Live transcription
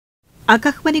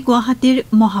আকাশবাণী গুৱাহাটীৰ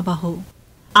মহাবাহু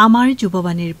আমাৰ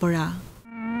যুৱবাণীৰ পৰা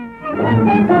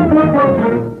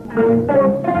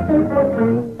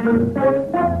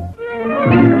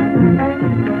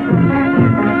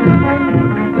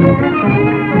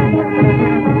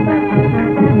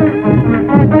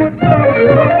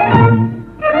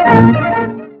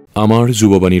আমাৰ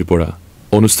যুৱবাণীৰ পৰা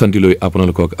অনুষ্ঠানটিলৈ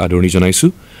আপোনালোকক আদৰণি জনাইছো।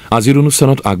 আজিৰ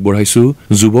অনুষ্ঠানত আগবঢ়াইছো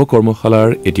যুৱ কৰ্মশালাৰ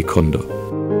এটি খণ্ড।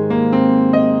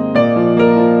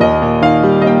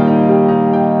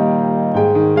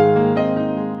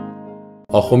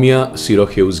 অসমীয়া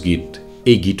চিৰসেউজ গীত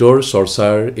এই গীতৰ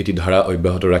চৰ্চাৰ এটি ধাৰা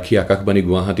অব্যাহত ৰাখি আকাশবাণী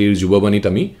গুৱাহাটীৰ যুৱবাণীত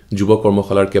আমি যুৱ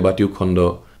কৰ্মশালাৰ কেইবাটিও খণ্ড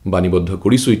বাণীবদ্ধ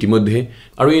কৰিছো ইতিমধ্যে।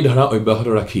 আৰু এই ধাৰা অব্যাহত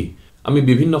ৰাখি আমি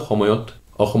বিভিন্ন সময়ত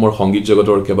অসমৰ সংগীত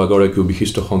জগতৰ কেইবাগৰাকীও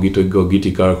বিশিষ্ট সংগীতজ্ঞ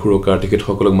গীতিকাৰ সুৰকাৰ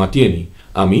তেখেতসকলক মাতি আনি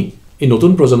আমি এই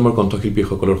নতুন প্ৰজন্মৰ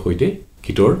কণ্ঠশিল্পীসকলৰ সৈতে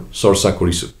গীতৰ চৰ্চা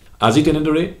কৰিছো। আজি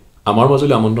তেনেদৰে আমাৰ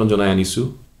মাজলৈ আমন্ত্ৰণ জনাই আনিছো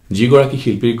যিগৰাকী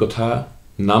শিল্পীৰ কথা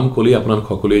নাম ক'লেই আপোনালোক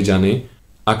সকলোৱে জানে।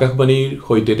 আকাশবাণীৰ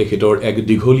সৈতে তেখেতৰ এক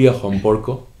দীঘলীয়া সম্পৰ্ক।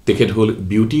 তেখেত হ'ল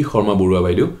বিউটি শৰ্মা বৰুৱা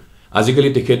বাইদেউ। আজিকালি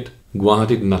তেখেত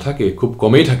গুৱাহাটীত নাথাকে, খুব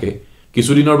কমেই থাকে।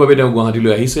 কিছুদিনৰ বাবে তেওঁ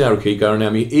গুৱাহাটীলৈ আহিছে আৰু সেইকাৰণে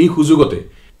আমি এই সুযোগতে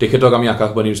তেখেতক আমি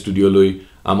আকাশবাণীৰ ষ্টুডিঅ'লৈ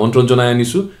আমন্ত্ৰণ জনাই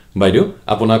আনিছো। বাইদেউ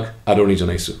আপোনাক আদৰণি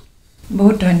জনাইছো।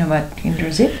 বহুত ধন্যবাদ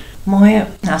ইন্দ্ৰজিৎ। মই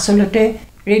আচলতে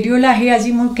ৰেডিঅ'লৈ আহি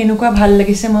আজি মোৰ কেনেকুৱা ভাল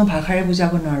লাগিছে মই ভাষাৰে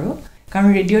বুজাব নোৱাৰো, কাৰণ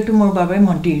ৰেডিঅ'টো মোৰ বাবে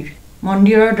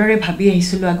মন্দিৰৰ দৰে ভাবি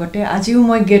আহিছিলোঁ আগতে। আজিও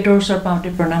মই গেটৰ ওচৰ পাওঁতে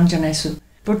প্ৰণাম জনাইছোঁ।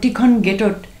 প্ৰতিখন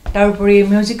গেটত তাৰ উপৰি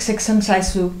মিউজিক ছেকশ্যন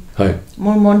চাইছোঁ।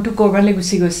 মোৰ মনটো ক'ৰবালৈ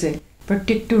গুচি গৈছে।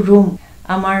 প্ৰত্যেকটো ৰুম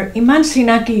আমাৰ ইমান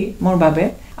চিনাকি মোৰ বাবে,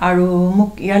 আৰু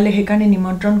মোক ইয়ালৈ সেইকাৰণে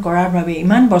নিমন্ত্ৰণ কৰাৰ বাবে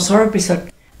ইমান বছৰৰ পিছত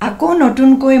আকৌ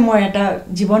নতুনকৈ মই এটা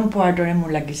জীৱন পোৱাৰ দৰে মোৰ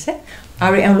লাগিছে।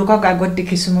 আৰু এওঁলোকক আগত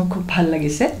দেখিছোঁ, মোৰ খুব ভাল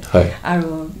লাগিছে। আৰু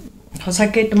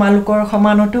সঁচাকৈ তোমালোকৰ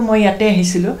সমানতো মই ইয়াতে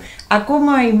আহিছিলোঁ। আকৌ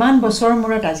মই ইমান বছৰৰ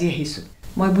মূৰত আজি আহিছোঁ।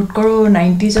 মই বোধ কৰোঁ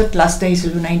 90s লাষ্ট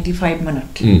আহিছিলোঁ, 95 মানত।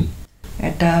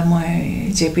 এটা মই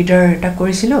জেপিটাৰ এটা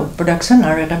কৰিছিলোঁ প্ৰডাকশ্যন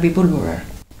আৰু এটা বিপুল বৰুৱাৰ।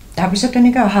 তাৰপিছত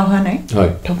তেনেকৈ অহা হোৱা নাই,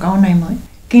 থকাও নাই মই।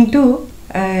 কিন্তু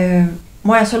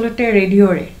মই আচলতে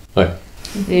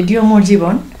ৰেডিঅ' মোৰ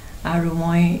জীৱন, আৰু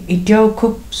মই এতিয়াও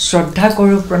খুব শ্ৰদ্ধা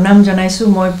কৰোঁ, প্ৰণাম জনাইছোঁ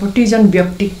মই প্ৰতিজন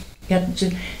ব্যক্তিক। ইয়াত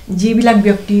যিবিলাক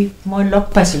ব্যক্তি মই লগ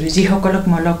পাইছিলোঁ, যিসকলক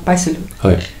মই লগ পাইছিলোঁ,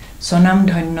 স্বনাম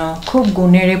ধন্য খুব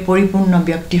গুণেৰে পৰিপূৰ্ণ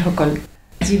ব্যক্তিসকল,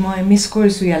 যি মই মিছ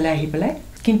কৰিছোঁ ইয়ালৈ আহি পেলাই।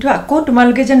 কিন্তু আকৌ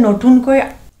তোমালোকে যে নতুনকৈ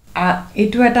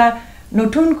এইটো এটা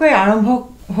নতুনকৈ আৰম্ভ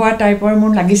হোৱা টাইপৰ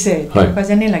মোৰ লাগিছে, তেনেকুৱা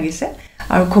যেনেই লাগিছে,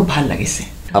 আৰু খুব ভাল লাগিছে।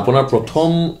 আপোনাৰ প্ৰথম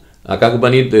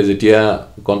আকাশবাণীত যেতিয়া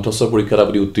কণ্ঠস্বৰ পৰীক্ষাত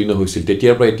আপুনি উত্তীৰ্ণ হৈছিল,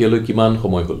 তেতিয়াৰ পৰা এতিয়ালৈ কিমান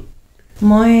সময় হ'ল?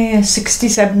 মই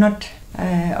 67ত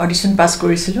অডিশ্যন পাছ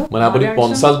কৰিছিলোঁ। মানে আপুনি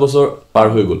 50 বছৰ পাৰ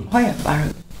হৈ গ'ল? হয়, পাৰ হৈ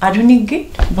গ'ল। আধুনিক গীত,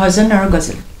 ভজন আৰু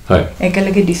গজল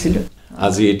একেলগে দিছিলোঁ।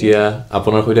 আজি এতিয়া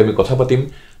আপোনাৰ সৈতে আমি কথা পাতিম,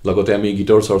 লগতে আমি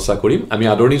গীতৰ চৰ্চা কৰিম। আমি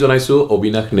আদৰণি জনাইছোঁ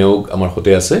অবিনাশ নেওগ আমাৰ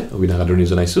সৈতে আছে, অবিনাশ আদৰণি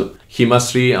জনাইছোঁ।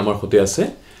 সীমাশ্ৰী আমাৰ সৈতে আছে,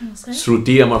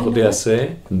 শ্ৰুতি আমাৰ সৈতে আছে,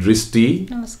 দৃষ্টি,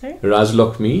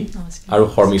 ৰাজলক্ষ্মী আৰু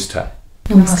শৰ্মিষ্ঠা।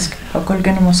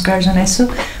 সকলোকে নমস্কাৰ জনাইছোঁ,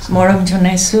 মৰম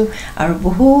জনাইছোঁ আৰু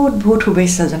বহুত বহুত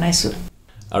শুভেচ্ছা জনাইছোঁ।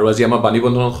 আৰু আজি আমাৰ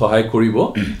বাণীবন্ধনত সহায় কৰিব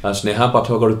স্নেহা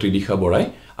পাঠক আৰু ত্ৰিদিশা বৰাই।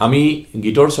 আমি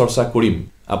গীতৰ চৰ্চা কৰিম।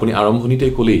 আপুনি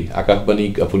আৰম্ভণিতেই ক'লেই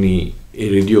আকাশবাণীক, আপুনি এই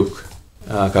ৰেডিঅ'ক,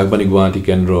 আকাশবাণী গুৱাহাটী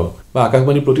কেন্দ্ৰ বা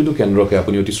আকাশবাণীৰ প্ৰতিটো কেন্দ্ৰকে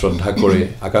আপুনি অতি শ্ৰদ্ধা কৰে।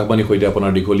 আকাশবাণীৰ সৈতে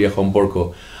আপোনাৰ দীঘলীয়া সম্পৰ্ক।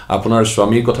 আপোনাৰ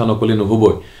স্বামীৰ কথা নক'লে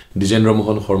নহ'বই, দ্বিজেন্দ্ৰ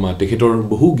মোহন শৰ্মা। তেখেতৰ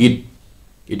বহু গীত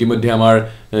ইতিমধ্যে আমাৰ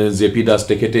জে পি দাস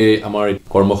তেখেতে আমাৰ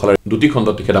কৰ্মশালাৰ 2টি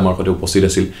খণ্ডত তেখেত আমাৰ সৈতে উপস্থিত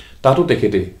আছিল। তাতো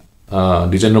তেখেতে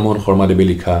দ্বিজেন্দ্ৰ মোহন শৰ্মাদেৱে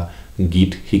লিখা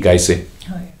গীত শিকাইছে।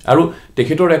 আৰু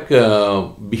তেখেতৰ এক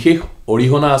বিশেষ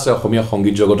অৰিহণা আছে অসমীয়া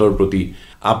সংগীত জগতৰ প্ৰতি।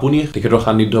 আপুনি তেখেতৰ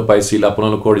সান্নিধ্য পাইছিল,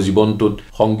 আপোনালোকৰ জীৱনটোত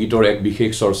সংগীতৰ এক বিশেষ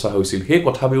চৰ্চা হৈছিল। সেই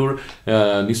কথাবোৰ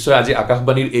নিশ্চয় আজি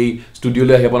আকাশবাণীৰ এই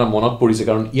ষ্টুডিঅ'লৈ আহি আপোনাৰ মনত পৰিছে,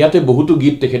 কাৰণ ইয়াতে বহুতো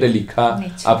গীত তেখেতে লিখা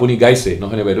আপুনি গাইছে,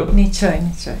 নহয়নে বাইদেউ? নিশ্চয়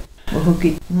নিশ্চয়, বহু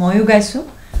গীত ময়ো গাইছোঁ।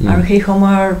 আৰু সেই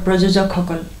সময়ৰ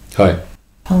প্ৰযোজকসকল,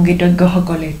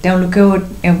 সংগীতজ্ঞসকলে তেওঁলোকেও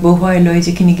বহুৱাই লৈ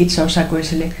যিখিনি গীত চৰ্চা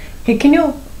কৰিছিলে, সেইখিনিও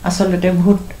আচলতে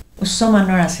বহুত উচ্চ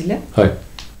মানৰ আছিলে।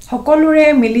 সকলোৰে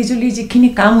মিলিজুলি যিখিনি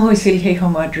কাম হৈছিল সেই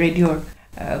সময়ত ৰেডিঅ'ৰ,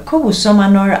 খুব উচ্চ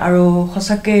মানৰ আৰু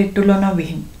সঁচাকৈ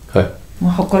তুলনাবিহীন।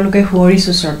 মই সকলোকে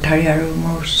সোঁৱৰিছোঁ শ্ৰদ্ধাৰে আৰু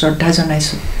মোৰ শ্ৰদ্ধা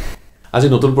জনাইছোঁ। আজি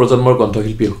নতুন প্ৰজন্মৰ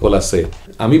কণ্ঠশিল্পীসকল আছে।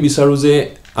 আমি বিচাৰোঁ যে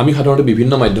আমি সাধাৰণতে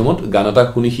বিভিন্ন মাধ্যমত গান এটা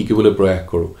শুনি শিকিবলৈ প্ৰয়াস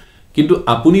কৰোঁ, কিন্তু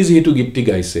আপুনি যিহেতু গীতটি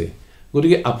গাইছে,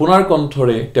 গতিকে আপোনাৰ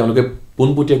কণ্ঠৰে তেওঁলোকে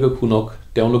পোনপটীয়াকৈ শুনক,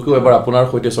 তেওঁলোকেও এবাৰ আপোনাৰ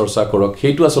সৈতে চৰ্চা কৰক।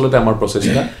 সেইটো আচলতে আমাৰ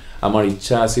প্ৰচেষ্টা, আমাৰ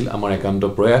ইচ্ছা আছিল, আমাৰ একান্ত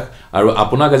প্ৰয়াস। আৰু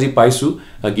আপোনাক আজি পাইছোঁ,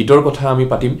 গীতৰ কথা আমি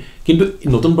পাতিম। কিন্তু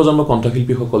নতুন প্ৰজন্মৰ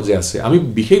কণ্ঠশিল্পীসকল যে আছে, আমি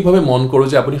বিশেষভাৱে মন কৰোঁ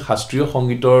যে আপুনি শাস্ত্ৰীয়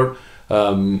সংগীতৰ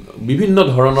বিভিন্ন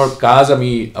ধৰণৰ কাজ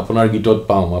আমি আপোনাৰ গীতত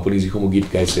পাওঁ আপুনি যিসমূহ গীত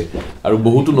গাইছে আৰু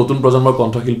বহুতো নতুন প্ৰজন্মৰ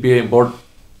কণ্ঠশিল্পীয়ে বৰ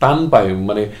টান পায়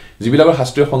মানে যিবিলাকৰ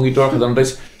শাস্ত্ৰীয় সংগীতৰ সাধাৰণতে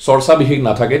চৰ্চা বিশেষ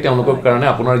নাথাকে তেওঁলোকৰ কাৰণে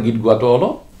আপোনাৰ গীত গোৱাটো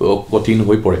অলপ কঠিন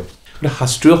হৈ পৰে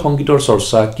শাস্ত্ৰীয় সংগীতৰ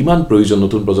চৰ্চা কিমান প্ৰয়োজন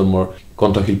নতুন প্ৰজন্মৰ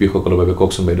কণ্ঠশিল্পীসকলৰ বাবে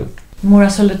কওকচোন বাইদেউ মোৰ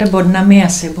আচলতে বদনামে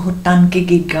আছে বহুত টানকে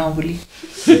গীত গাওঁ বুলি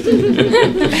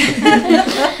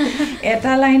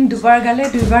এটা লাইন দুবাৰ গালে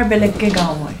দুইবাৰ বেলেগকে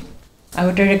গাওঁ মই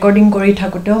আগতে ৰেকৰ্ডিং কৰি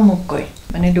থাকোঁতেও মোক কয়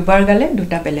মানে দুবাৰ গালে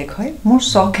দুটা বেলেগ হয় মোৰ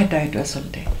চখ এটা এইটো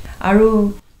আচলতে আৰু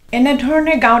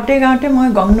এনেধৰণে গাওঁতে মই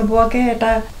গম নোপোৱাকৈ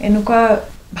এটা এনেকুৱা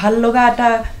ভাল লগা এটা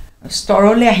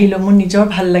স্তৰলৈ আহিলোঁ মোৰ নিজৰ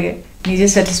ভাল লাগে নিজে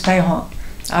ছেটিছফাই হওঁ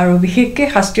আৰু বিশেষকৈ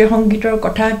শাস্ত্ৰীয় সংগীতৰ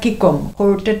কথা কি ক'ম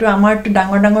সৰুতেতো আমাৰতো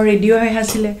ডাঙৰ ডাঙৰ ৰেডিঅ'হে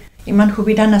আছিলে ইমান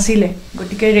সুবিধা নাছিলে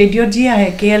গতিকে ৰেডিঅ'ত যি আহে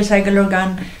KL চাইগলৰ গান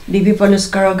DB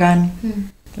পলস্কাৰৰ গান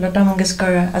লতা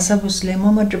মংগেশকাৰ আশা ভোছলে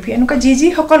মোহাম্মদ ৰফি এনেকুৱা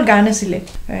যিসকল গান আছিলে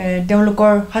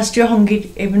তেওঁলোকৰ শাস্ত্ৰীয় সংগীত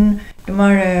ইভেন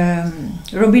তোমাৰ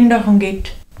ৰবীন্দ্ৰ সংগীত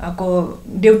আকৌ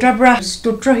দেউতাৰ পৰা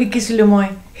স্তোত্ৰ শিকিছিলোঁ মই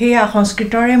সেয়া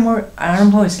সংস্কৃতৰে মোৰ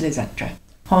আৰম্ভ হৈছিলে যাত্ৰা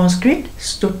সংস্কৃত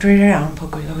স্তোত্ৰৰে আৰম্ভ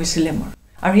হৈছিলে মোৰ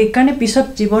আৰু সেইকাৰণে পিছত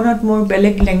জীৱনত মোৰ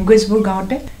বেলেগ লেংগুৱেজবোৰ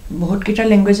গাওঁতে বহুতকেইটা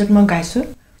লেংগুৱেজত মই গাইছোঁ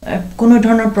কোনো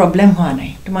ধৰণৰ প্ৰব্লেম হোৱা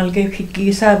নাই তোমালোকে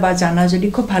শিকিছা বা জানা যদি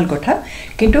খুব ভাল কথা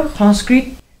কিন্তু সংস্কৃত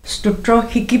স্তোত্ৰ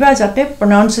শিকিবা যাতে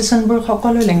প্ৰনাউন্সিয়েশ্যনবোৰ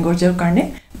সকলো লেংগুৱেজৰ কাৰণে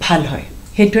ভাল হয়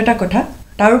সেইটো এটা কথা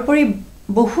তাৰোপৰি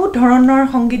বহু ধৰণৰ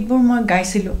সংগীতবোৰ মই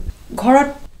গাইছিলোঁ ঘৰত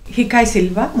শিকাইছিল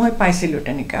বা মই পাইছিলোঁ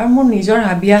তেনেকৈ আৰু মোৰ নিজৰ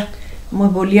হাবিয়াহ মই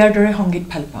বলিয়াৰ দৰে সংগীত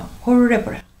ভাল পাওঁ সৰুৰে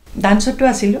পৰা ডান্সতো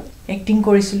আছিলোঁ এক্টিং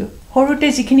কৰিছিলোঁ সৰুতে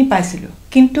যিখিনি পাইছিলোঁ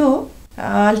কিন্তু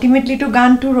আল্টিমেটলিটো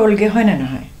গানটো ৰ'লগৈ হয় নে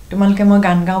নহয় তোমালোকে মই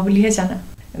গান গাওঁ বুলিহে জানা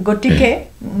গতিকে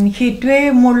সেইটোৱে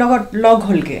মোৰ লগত লগ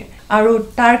হ'লগৈ আৰু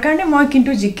তাৰ কাৰণে মই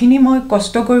কিন্তু যিখিনি মই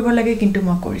কষ্ট কৰিব লাগে কিন্তু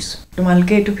মই কৰিছোঁ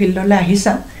তোমালোকে এইটো ফিল্ডলৈ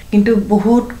আহিছা কিন্তু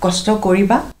বহুত কষ্ট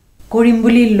কৰিম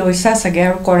বুলি লৈছা চাগে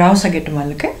আৰু কৰাও চাগে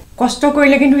তোমালোকে কষ্ট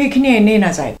কৰিলে কিন্তু সেইখিনি এনেই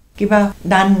নাযায় কিবা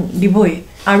দান দিবই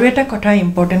আৰু এটা কথা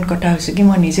ইম্পৰ্টেণ্ট কথা হৈছে কি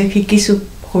মই নিজে শিকিছোঁ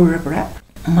সৰুৰে পৰা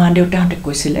মা দেউতাহঁতে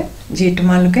কৈছিলে যে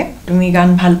তোমালোকে তুমি গান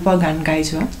ভাল পোৱা গান গাই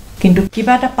যোৱা কিন্তু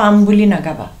কিবা এটা পাম বুলি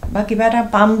নাগাবা বা কিবা এটা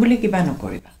পাম বুলি কিবা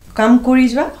নকৰিবা কাম কৰি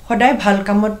যোৱা সদায় ভাল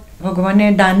কামত ভগৱানে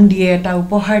দান দিয়ে এটা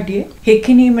উপহাৰ দিয়ে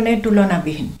সেইখিনি মানে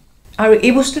তুলনাবিহীন আৰু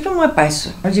এই বস্তুটো মই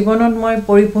পাইছোঁ আৰু জীৱনত মই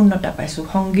পৰিপূৰ্ণতা পাইছোঁ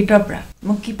সংগীতৰ পৰা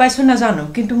মই কি পাইছোঁ নাজানো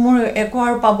কিন্তু মোৰ একো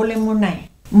আৰু পাবলৈ মোৰ নাই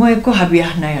মই একো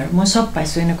হাবিয়াহ নাই আৰু মই চব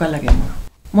পাইছোঁ এনেকুৱা লাগে মোৰ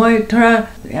মই ধৰা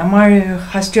আমাৰ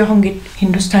শাস্ত্ৰীয় সংগীত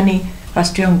হিন্দুস্তানী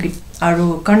শাস্ত্ৰীয় সংগীত আৰু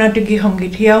কৰ্ণাটকী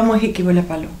সংগীত সেয়াও মই শিকিবলৈ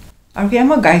পালোঁ আৰু সেয়া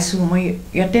মই গাইছোঁ মই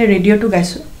ইয়াতে ৰেডিঅ'টো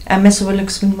গাইছোঁ MS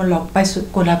ৰাজলক্ষ্মীক মই লগ পাইছোঁ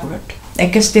কোলাপুৰত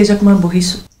একে ষ্টেজত মই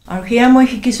বহিছোঁ আৰু সেয়া মই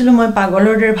শিকিছিলোঁ মই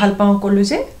পাগলৰ দৰে ভাল পাওঁ ক'লোঁ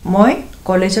যে মই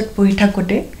কলেজত পঢ়ি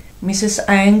থাকোঁতে মিছেছ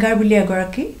আয়েংগাৰ বুলি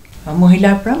এগৰাকী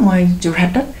মহিলাৰ পৰা মই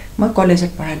যোৰহাটত মই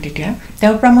কলেজত পঢ়া তেতিয়া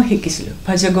তেওঁৰ পৰা মই শিকিছিলোঁ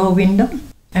ভজ গোবিন্দম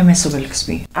MS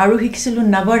ৰাজলক্ষ্মী আৰু শিকিছিলোঁ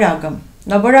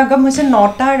নৱৰাগম হৈছে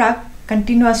 9টা ৰাগ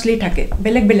কণ্টিনিউৱাছলি থাকে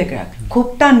বেলেগ বেলেগ ৰাগ খুব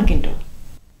টান কিন্তু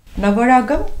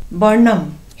নৱৰাগম বৰ্ণম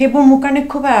সেইবোৰ মোৰ কাৰণে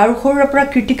খুব আৰু সৰুৰে পৰা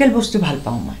ক্ৰিটিকেল বস্তু ভাল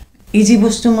পাওঁ মই ইজি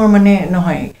বস্তু মোৰ মানে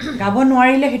নহয় গাব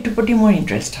নোৱাৰিলে সেইটোৰ প্ৰতি মোৰ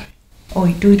ইণ্টাৰেষ্ট হয়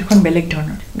এইটো দেখোন বেলেগ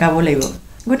ধৰণৰ গাব লাগিব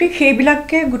গতিকে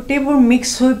সেইবিলাকে গোটেইবোৰ মিক্স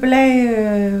হৈ পেলাই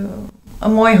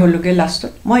মই হ'লোগৈ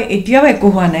লাষ্টত মই এতিয়াও একো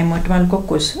হোৱা নাই মই তোমালোকক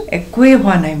কৈছোঁ একোৱেই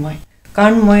হোৱা নাই মই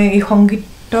কাৰণ মই এই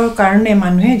সংগীতৰ কাৰণে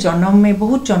মানুহে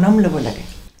বহুত জনম ল'ব লাগে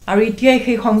আৰু এতিয়া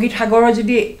সেই সংগীত সাগৰৰ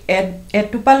যদি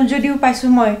এটোপাল যদিও পাইছোঁ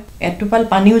মই এটোপাল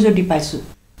পানীও যদি পাইছোঁ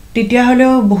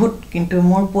তেতিয়াহ'লেও বহুত কিন্তু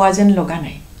মোৰ পোৱা যেন লগা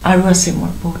নাই আৰু আছে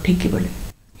মোৰ বহুত শিকিবলৈ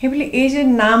সেইবুলি এই যে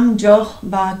নাম যশ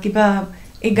বা কিবা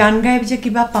এই গান গাই যে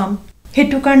কিবা পাম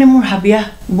সেইটো কাৰণে মোৰ হাবিয়াহ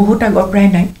বহুত আগৰ পৰাই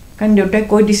নাই কাৰণ দেউতাই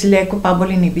কৈ দিছিলে একো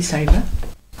পাবলৈ নিবিচাৰিবা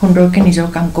সুন্দৰকৈ নিজৰ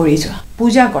কাম কৰি যোৱা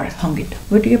পূজা কৰা সংগীত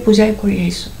গতিকে পূজাই কৰি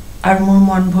আহিছোঁ আৰু মোৰ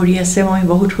মন ভৰি আছে মই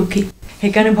বহুত সুখী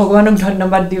সেইকাৰণে ভগৱানক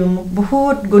ধন্যবাদ দিওঁ মোক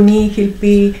বহুত গুণী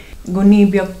শিল্পী গুণী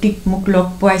ব্যক্তিক মোক লগ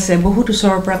পোৱাইছে বহুত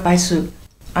ওচৰৰ পৰা পাইছোঁ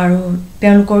আৰু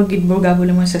তেওঁলোকৰ গীতবোৰ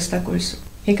গাবলৈ মই চেষ্টা কৰিছোঁ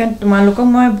সেইকাৰণে তোমালোকক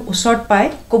মই ওচৰত পাই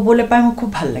ক'বলৈ পাই মোক খুব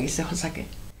ভাল লাগিছে সঁচাকৈ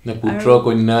পুত্ৰ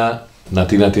কন্যা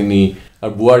নাতি নাতিনী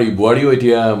আৰু বোৱাৰীও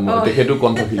এতিয়া তেখেতো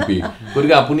কণ্ঠশিল্পী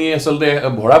গতিকে আপুনি আচলতে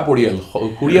ভৰা পৰিয়াল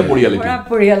খুৰীয়া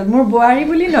পৰিয়াল মোৰ বোৱাৰী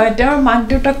বুলি নহয় তেওঁৰ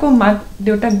মাক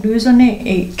দেউতাক দুয়োজনে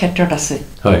এই ক্ষেত্ৰত আছে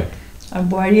হয় আৰু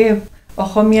বোৱাৰীয়ে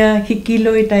অসমীয়া শিকি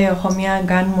লৈ তাই অসমীয়া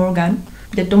গান মোৰ গান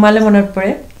যে তোমালৈ মনত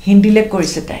পৰে হিন্দীলৈ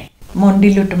কৰিছে তাই মন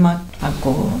দিলোঁ তোমাক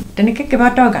আকৌ তেনেকৈ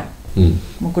কেইবাটাও গান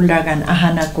মুকুলদাৰ গান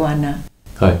আহানা কোৱানা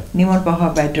হয় নিমৰ পঢ়া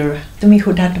বাইদেউৰ তুমি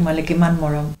সোধা তোমালৈ কিমান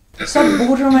মৰম সব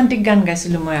বহুত ৰোমান্টিক গান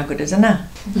গাইছিলোঁ মই আগতে জানা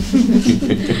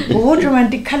বহুত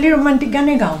ৰোমান্টিক খালি ৰোমান্টিক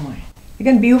গানেই গাওঁ মই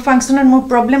সেইকাৰণে বিহু ফাংচনত মোৰ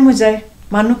প্ৰব্লেম হৈ যায়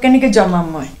মানুহ কেনেকৈ জমাম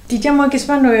মই তেতিয়া মই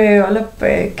কিছুমান অলপ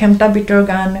খেমটা বিটৰ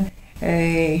গান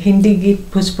হিন্দী গীত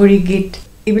ভোজপুৰী গীত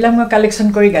এইবিলাক মই কালেকশ্যন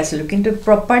কৰি গাইছিলোঁ কিন্তু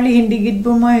প্ৰপাৰলি হিন্দী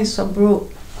গীতবোৰ মই সববোৰ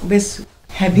বেছ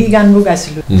হেভি গানবোৰ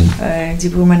গাইছিলোঁ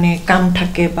যিবোৰ মানে কাম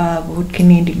থাকে বা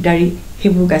বহুতখিনি দিগদাৰী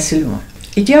সেইবোৰ গাইছিলোঁ মই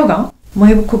এতিয়াও গাওঁ মই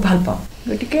সেইবোৰ খুব ভাল পাওঁ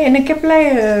গতিকে এনেকৈ পেলাই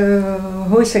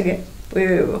হৈছেগৈ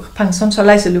ফাংচন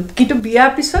চলাইছিলোঁ কিন্তু বিয়াৰ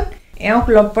পিছত এওঁক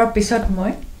লগ পোৱাৰ পিছত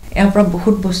মই এওঁৰ পৰা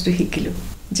বহুত বস্তু শিকিলোঁ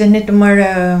যেনে তোমাৰ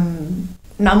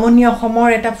নামনি অসমৰ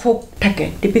এটা ফোক থাকে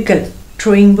টিপিকেল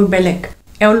থ্ৰয়িংবোৰ বেলেগ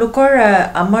এওঁলোকৰ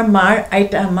আমাৰ মাৰ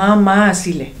আইতা মা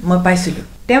আছিলে মই পাইছিলোঁ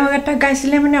তেওঁ এটা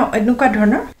গাইছিলে মানে এনেকুৱা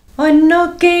ধৰণৰ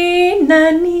অন্নকে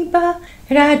নানিবা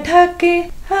ৰাধাকে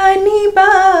আনিবা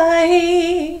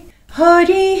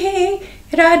হৰি হে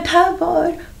ৰাধা বৰ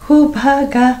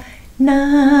সুভাগা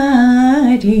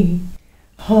নাৰী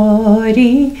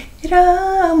হৰি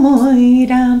ৰামৈ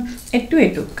ৰাম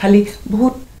এইটো খালি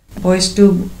বহুত ভইচটো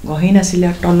গহীন আছিলে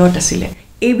তলত আছিলে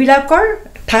এইবিলাকৰ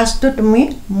ঠাচটো তুমি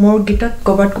মোৰ গীতত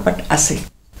ক'বাত আছে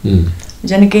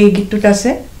যেনেকৈ এই গীতটোত আছে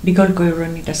দীঘল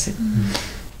কৈৰণীত আছে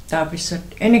তাৰপিছত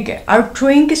এনেকৈ আৰু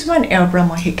থ্ৰয়িং কিছুমান এওঁৰ পৰা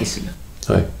মই শিকিছিলোঁ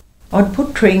অদ্ভুত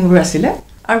থ্ৰয়িংবোৰ আছিলে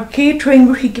আৰু সেই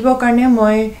থ্ৰয়িংবোৰ শিকিবৰ কাৰণে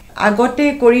মই আগতে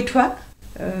কৰি থোৱা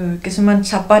কিছুমান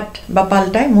চাপাত বা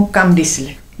পাল্টাই মোক কাম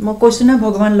দিছিলে মই কৈছোঁ না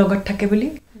ভগৱান লগত থাকে বুলি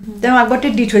তেওঁ আগতে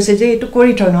দি থৈছে যে এইটো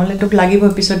কৰি থ নহ'লে তোক লাগিব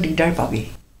পিছত দিগদাৰ পাবি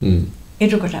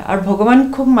এইটো কথা আৰু ভগৱান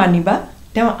খুব মানিবা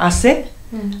তেওঁ আছে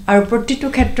আৰু প্ৰতিটো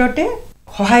ক্ষেত্ৰতে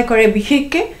সহায় কৰে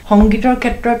বিশেষকৈ সংগীতৰ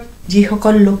ক্ষেত্ৰত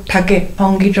যিসকল লোক থাকে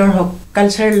সংগীতৰ হওক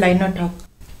কালচাৰেল লাইনত হওক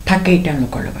থাকেই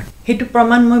তেওঁলোকৰ লগত সেইটো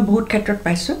প্ৰমাণ মই বহুত ক্ষেত্ৰত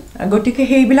পাইছোঁ গতিকে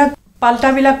সেইবিলাক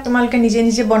পাল্টাবিলাক তোমালোকে নিজে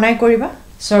নিজে বনাই কৰিবা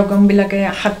স্বৰগমবিলাকে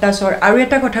 7টা স্বৰ আৰু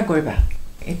এটা কথা কৰিবা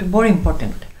এইটো বৰ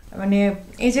ইম্পৰ্টেণ্ট মানে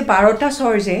এই যে 12টা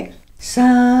স্বৰ যে সা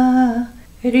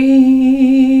ৰি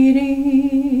ৰি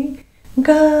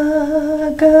গা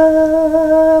গা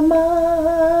মা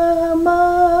মা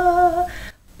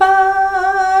পা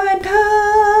ধা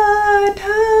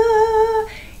ধা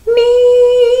নি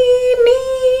নি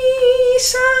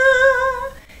সা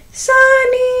সা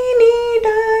নি নি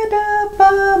দা দা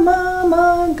পা মা মা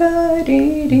গা ৰে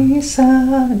ৰে সা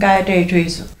গায়তে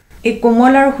থৈছোঁ এই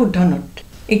কোমল আৰু শুদ্ধ নোট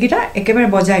এইকেইটা একেবাৰে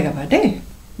বজাই গাবা দেই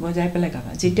বজাই পেলাই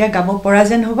গাবা যেতিয়া গাব পৰা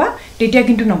যেন হ'বা তেতিয়া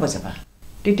কিন্তু নবজাবা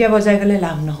তেতিয়া বজাই গ'লে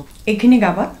লাভ নহ'ব এইখিনি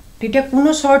গাবা তেতিয়া কোনো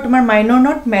স্বৰ তোমাৰ মাইনৰ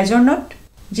নট মেজৰ নট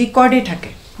যি কৰ্ডেই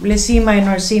থাকে বোলে C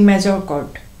minor C major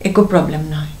cord একো প্ৰব্লেম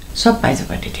নহয় চব পাই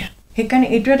যাবা তেতিয়া সেইকাৰণে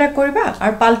এইটো এটা কৰিবা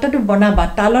আৰু পাল্টাটো বনাবা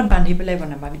তালত বান্ধি পেলাই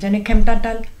বনাবা যেনে খেমটা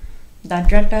তাল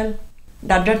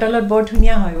দাদৰা তালত বৰ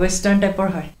ধুনীয়া হয় ৱেষ্টাৰ্ণ টাইপৰ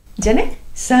হয় যেনে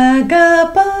সা গা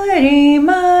পা ৰে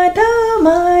মা ধা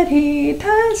মা ৰে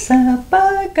ধা সা পা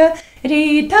গা ৰে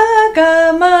ধা গা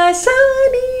মা সা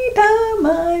নি ধা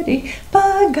মা ৰে পা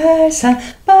গা সা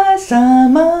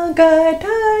মা গা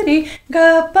ধা ৰে গা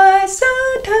পা সা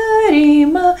ধা ৰে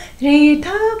মা ৰে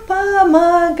ধা পা মা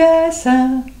গা সা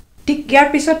ঠিক ইয়াৰ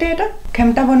পিছতে এটা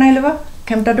খেমটা বনাই ল'বা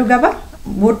খেমটাটো গাবা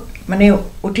বহুত মানে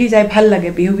উঠি যায় ভাল লাগে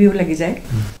বিহু লাগি যায়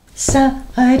sa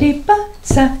re pa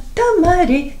sa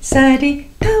tamare sa re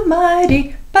tamare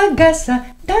pa ga sa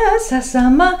da sa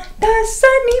ma da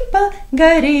sa ni pa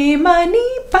ga re ma ni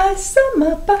pa sa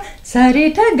ma pa sa re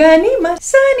tha ga ni ma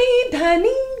sa ni dha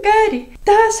ni ga re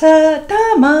da sa tha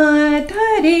ma dha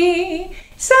re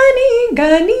sa ni ga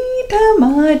ni tha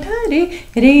ma dha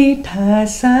re tha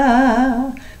sa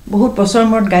বহুত বছৰ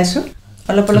মূৰত গাইছোঁ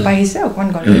অলপ আহিছে অকণমান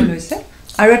গল্প লৈছে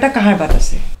আৰু এটা কাহাৰ বাট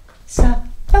আছে সা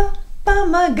পা pa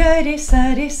ma ga re sa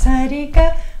re ga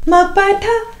ma pa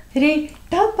tha re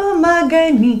tha pa ma ga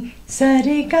ni sa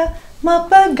re ga ma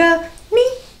pa ga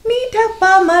ni tha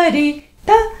pa ma re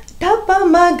tha pa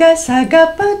ma ga sa ga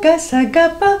pa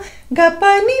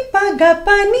ni pa ga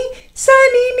pa ni sa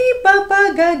ni pa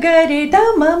ga re da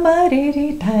ma re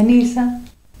tha ni sa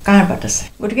কাৰ বাট আছে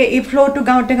গতিকে এই ফ্ল'টো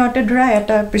গাওঁতে ধৰা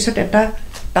এটা পিছত এটা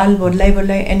তাল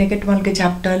বদলাই এনেকৈ তোমালোকে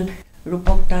ঝাপ তাল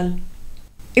ৰূপক তাল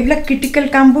এইবিলাক ক্ৰিটিকেল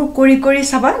কামবোৰ কৰি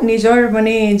চাবা নিজৰ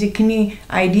মানে যিখিনি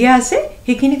আইডিয়া আছে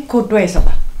সেইখিনি খটুৱাই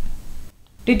চাবা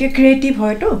তেতিয়া ক্ৰিয়েটিভ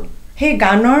হয়তো সেই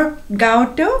গানৰ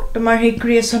গাওঁতেও তোমাৰ সেই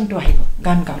ক্ৰিয়েশ্যনটো আহিব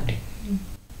গান গাওঁতে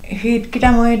সেইকেইটা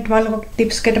মই তোমালোকক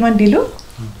টিপছ কেইটামান দিলোঁ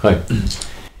হয়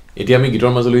এতিয়া আমি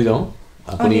গীতৰ মাজলৈ যাওঁ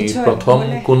আপুনি প্ৰথম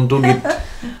কোনটো গীত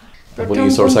আপুনি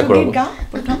চৰ্চা কৰাব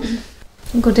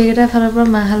গোটেইকেইটা ফালৰ পৰা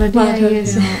মাহালতি আহি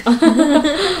আছে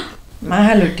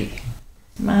মাহালতি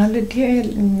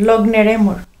লগ নেৰে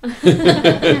মোৰ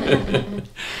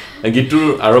গীতটোৰ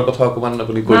আৰু কথা অকণমান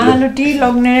আপুনি কৈ দিয়ক মাহালতি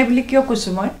লগ নেৰে বুলি কিয়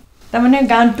কৈছোঁ মই তাৰমানে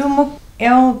গানটো মোক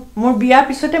মোৰ বিয়াৰ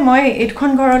পিছতে মই এইখন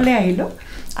ঘৰলৈ আহিলোঁ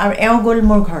আৰু গ'ল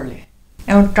মোৰ ঘৰলৈ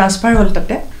ট্ৰান্সফাৰ হ'ল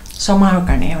তাতে 6 মাহৰ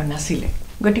কাৰণে নাছিলে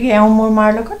গতিকে মোৰ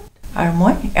মাৰ লগত আৰু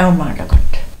মই এওঁ মাৰ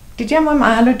লগত তেতিয়া মই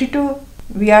মাহালতিটো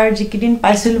বিয়াৰ যিকেইদিন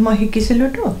পাইছিলোঁ মই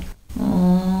শিকিছিলোঁতো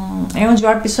এওঁ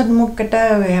যোৱাৰ পিছত মোক এটা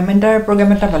হেমেণ্ডাৰ প্ৰগ্ৰেম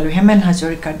এটা পালোঁ হেমেন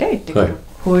হাজৰিকা দেই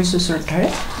হৈছোঁ শ্ৰদ্ধাৰে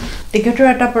তেখেতৰ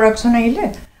এটা প্ৰডাকশ্যন আহিলে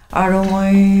আৰু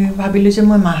মই ভাবিলোঁ যে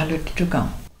মই মাহালতিটো গাওঁ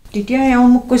তেতিয়া এওঁ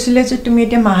মোক কৈছিলে যে তুমি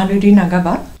এতিয়া মাহালতি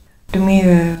নাগাবা তুমি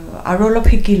আৰু অলপ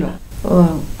শিকি লোৱা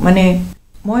মানে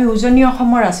মই উজনি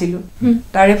অসমৰ আছিলোঁ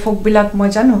তাৰে ফোকবিলাক মই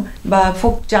জানো বা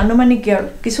ফোক জানো মানে কি আৰু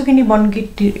কিছুখিনি বনগীত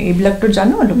এইবিলাকতো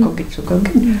জানো লোকগীত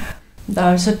চোকগীত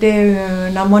তাৰপিছতে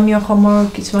নামনি অসমৰ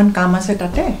কিছুমান কাম আছে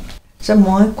তাতে যে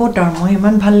মই ক'ত আৰু মই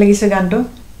ইমান ভাল লাগিছে গানটো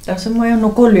তাৰপিছত মই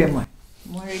নকলোৱে মই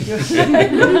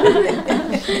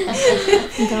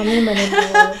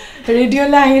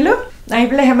ৰেডিঅ'লৈ আহিলোঁ আহি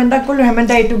পেলাই হেমেন্দাক ক'লোঁ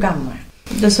হেমেন্দা এইটো গাম মই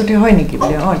তাৰপিছতে হয় নেকি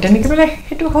বোলে তেনেকৈ বোলে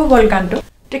সেইটো হৈ গ'ল গানটো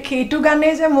সেইটো গানে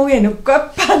যে মোক এনেকুৱা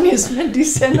পানিছমেণ্ট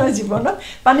দিছে ন জীৱনত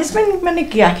পানিছমেণ্ট মানে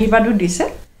কি আশীৰ্বাদো দিছে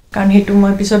কাৰণ সেইটো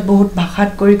মই পিছত বহুত ভাষাত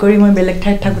কৰি মই বেলেগ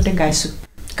ঠাইত থাকোঁতে গাইছোঁ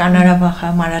কানাড়া ভাষা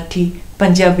মাৰাঠী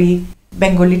পাঞ্জাবী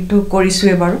বেংগলীটো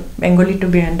কৰিছোঁৱে বাৰু বেংগলীটো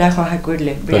বীৰেন্দ্ৰাই সহায়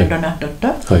কৰিলে বীৰেন্দ্ৰনাথ দত্ত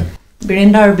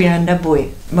বীৰেন্দ্ৰ আৰু বীৰেন্দ্ৰ বৈ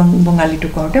বঙালীটো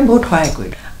কৰোঁতে বহুত সহায়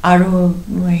কৰিলে আৰু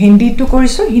হিন্দীটো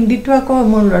কৰিছোঁ হিন্দীটো আকৌ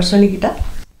মোৰ ল'ৰা ছোৱালীকেইটা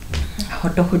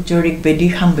হতসূৰ্য ঋগ্বেদী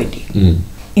সামবেদী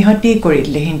ইহঁতি কৰি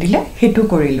দিলে হিন্দীলৈ সেইটো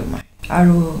কৰিলোঁ মই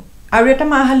আৰু এটা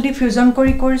মাহালতি ফিউজন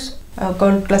কৰিছোঁ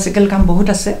অকল ক্লাছিকেল কাম বহুত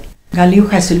আছে গালিও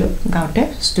খাইছিলোঁ গাঁৱতে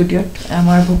ষ্টুডিঅ'ত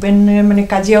আমাৰ ভূপেনে মানে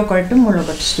কাজিয়াও কৰেতো মোৰ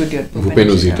লগত ষ্টুডিঅ'ত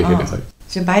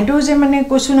যে বাইদেউ যে মানে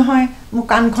কৈছোঁ নহয় মোক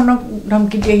কাণখনক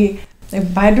ধমকি দিয়েহি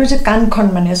বাইদেউৰ যে কাণখন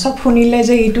মানে চব শুনিলে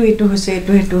যে এইটো হৈছে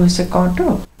সেইটো হৈছে কওঁতো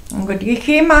গতিকে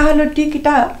সেই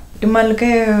মাহালতিকেইটা তোমালোকে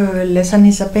লেচন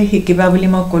হিচাপে শিকিবা বুলি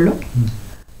মই ক'লোঁ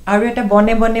আৰু এটা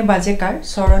বনে বনে বাজে কাৰ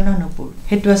চৰণ নুপুৰ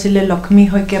সেইটো আছিলে লক্ষ্মী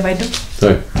শইকীয়া বাইদেউ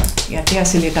ইয়াতে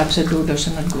আছিলে তাৰপিছত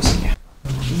দূৰদৰ্শনত গৈছিলে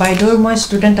বাইদেউৰ মই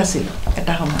ষ্টুডেণ্ট আছিলোঁ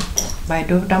এটা সময়ত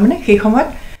বাইদেউ তাৰমানে সেই সময়ত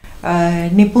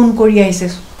নিপুণ কৰি আহিছে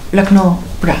লক্ষ্ণৌ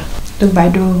পৰা তো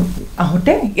বাইদেউ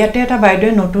আহোঁতে ইয়াতে এটা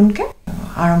বাইদেৱে নতুনকৈ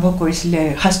আৰম্ভ কৰিছিলে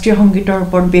শাস্ত্ৰীয় সংগীতৰ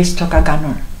ওপৰত বেছ থকা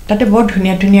গানৰ তাতে বৰ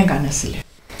ধুনীয়া ধুনীয়া গান আছিলে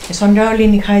চন্দ্ৰাৱলী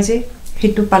নিশাই যে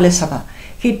সেইটো পালে চাবা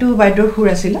সেইটো বাইদেউৰ সুৰ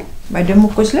আছিলে বাইদেৱে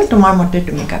মোক কৈছিলে তোমাৰ মতে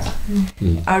তুমি গাবা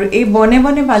আৰু এই বনে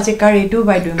বনে বাজেকাৰ এইটোও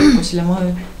বাইদেৱে মোক কৈছিলে মই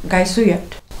গাইছোঁ ইয়াত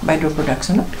বাইদেউৰ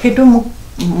প্ৰডাকশ্যনত সেইটো মোক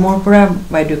মোৰ পৰা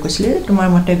বাইদেৱে কৈছিলে যে তোমাৰ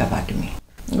মতে গাবা তুমি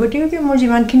গতিকে মোৰ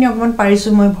যিমানখিনি অকণমান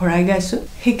পাৰিছোঁ মই ভৰাই গাইছোঁ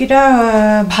সেইকেইটা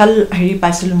ভাল হেৰি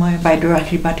পাইছিলোঁ মই বাইদেউৰ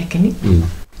আশীৰ্বাদ সেইখিনি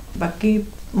বাকী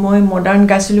মই মডাৰ্ণ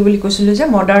গাইছিলোঁ বুলি কৈছিলোঁ যে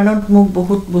মডাৰ্ণত মোক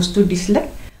বহুত বস্তু দিছিলে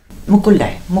মুকুল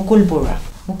বৰুৱা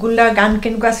মুকুলদাৰ গান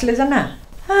কেনেকুৱা আছিলে জানা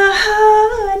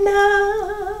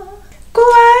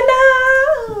কোৱানা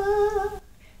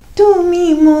তুমি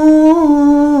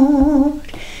মোৰ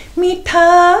মিঠা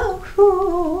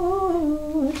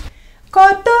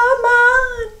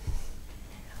কতমান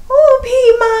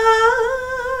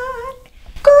অভিমান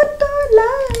কত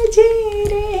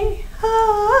লাজেৰে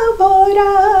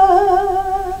আৱৰা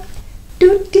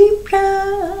দুটি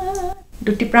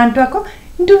প্ৰাণটো আকৌ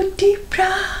দুটি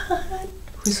প্ৰাণ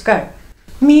হুস্কাৰ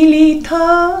মিলি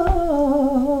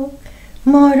থক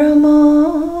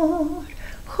মৰমৰ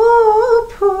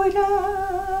সফুৰা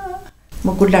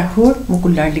মুকুলদাৰ সুৰ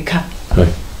মুকুলদাৰ লিখা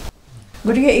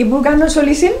গতিকে এইবোৰ গানো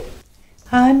চলিছিল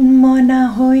আনমনা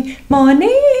হৈ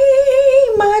মনে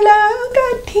মালা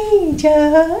গাঁঠি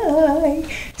যায়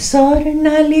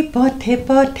স্বৰ্ণালী পথে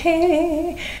পথে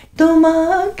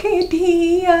তোমাকে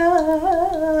দিয়া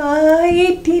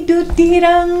এটি দুটি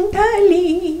ৰং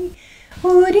ঢালি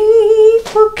উৰি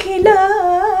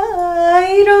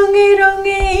পখিলাই ৰঙে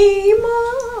ৰঙে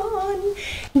মন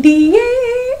দিয়ে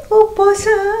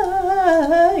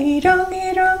উপচাই ৰঙে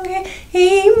ৰঙে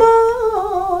এই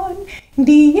মন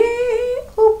দিয়ে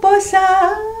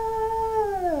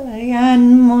উপচাই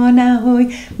আনমনা হৈ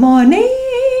মনে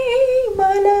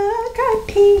মালা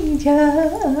গাঁঠি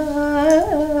যায়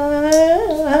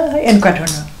এনেকুৱা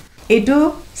ধৰণৰ এইটো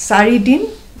 4 দিন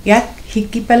ইয়াত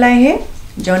শিকি পেলাইহে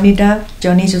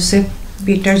জনি জোসেফ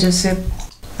পিটাৰ জোসেফ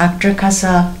আক্তৰ খাঁ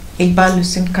সাহেব ইকবাল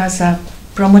হুছেইন খাঁ সাহেব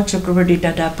প্ৰমোদ চক্ৰৱৰ্তী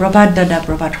দাদা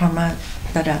প্ৰভাত শৰ্মা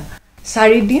দাদা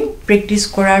 4 দিন প্ৰেক্টিছ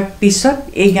কৰাৰ পিছত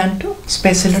এই গানটো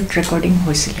স্পেচিয়েলত ৰেকৰ্ডিং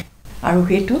হৈছিলে আৰু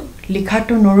সেইটো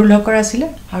লিখাটো নুৰুল হকৰ আছিলে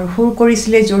আৰু সুৰ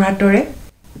কৰিছিলে যোৰহাটৰে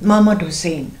মহম্মদ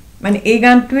হুছেইন মানে এই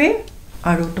গানটোৱে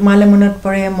আৰু তোমালে মনত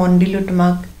পৰে মন দিলোঁ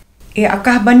তোমাক এই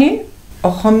আকাশবাণীৰ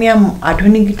অসমীয়া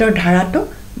আধুনিক গীতৰ ধাৰাটো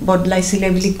বদলাইছিলে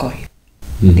বুলি কয়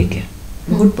গতিকে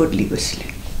বহুত বদলি গৈছিলে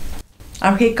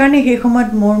আৰু সেইকাৰণে সেই সময়ত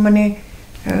মোৰ মানে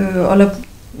অলপ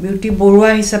বিউটি বৰুৱা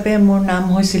হিচাপে মোৰ নাম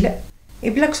হৈছিলে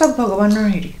এইবিলাক সব ভগৱানৰ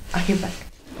হেৰি আশীৰ্বাদ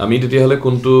আমি তেতিয়াহ'লে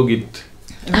কোনটো গীত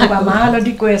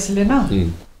মাহালতি কৈ আছিলে ন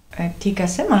ঠিক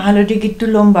আছে মাহালতি গীতটো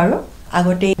ল'ম বাৰু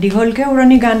আগতে দীঘলকৈ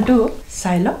উৰণি গানটো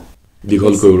চাই ল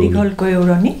দীঘলকৈ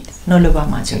উৰণি নলবা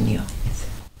মাজনীয়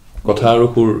কথা আৰু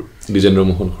সুৰ দ্বিজেন্দ্ৰ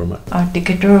মোহন শৰ্মা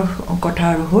টিকেটৰ কথা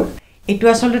আৰু সুৰ এইটো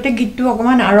আচলতে গীতটো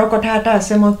অকমান আৰু কথা এটা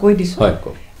আছে মই কৈ দিছো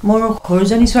মোৰ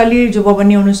ঘৰজনী ছোৱালীৰ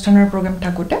যুৱবাণী অনুষ্ঠানৰ প্ৰগ্ৰাম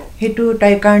থাকোতে হেতু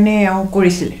তাই কাৰণে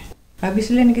কৰিছিলে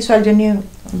ভাবিছিলে নেকি ছোৱালীজনী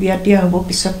বিয়াতিয়া হ'ব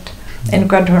পিছত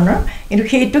এনেকুৱা ধৰণৰ কিন্তু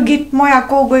সেইটো গীত মই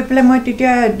আকৌ গৈ পেলাই মই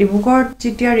তেতিয়া ডিব্ৰুগড়ত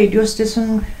যেতিয়া ৰেডিঅ' ষ্টেচন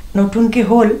নতুনকৈ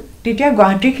হ'ল তেতিয়া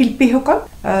গুৱাহাটীৰ শিল্পীসকল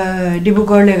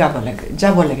ডিব্ৰুগড়লৈ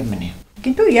যাব লাগে মানে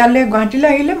কিন্তু ইয়ালৈ গুৱাহাটীলৈ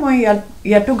আহিলে মই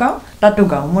ইয়াতো গাওঁ তাতো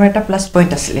গাওঁ মোৰ এটা প্লাছ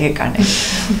পইণ্ট আছিলে সেইকাৰণে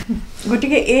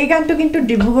গতিকে এই গানটো কিন্তু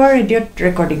ডিব্ৰুগড় ৰেডিঅ'ত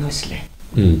ৰেকৰ্ডিং হৈছিলে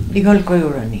দীঘলকৈ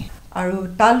উৰণি আৰু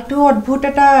তালটো অদ্ভুত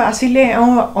এটা আছিলে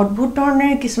অদ্ভুত ধৰণে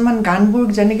কিছুমান গানবোৰ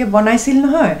যেনেকৈ বনাইছিল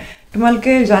নহয়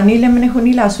তোমালোকে জানিলে মানে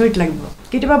শুনিলে আচৰিত লাগিব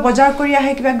কেতিয়াবা বজাৰ কৰি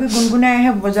আহে কিবা গুণগুণাই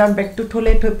আহে বজাৰ বেগটো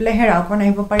থৈ পেলাইহে ৰাওকণ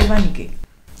আহিব পাৰিবা নেকি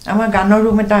আমাৰ গানৰ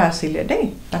ৰুম এটা আছিলে দেই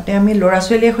তাতে আমি ল'ৰা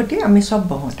ছোৱালীৰ সৈতে আমি চব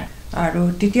বহোঁ তাত আৰু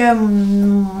তেতিয়া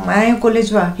মায়ে ক'লে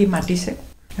যোৱা সি মাতিছে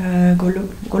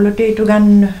গ'লোতে এইটো গান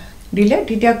দিলে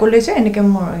তেতিয়া ক'লে যে এনেকৈ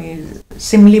মোৰ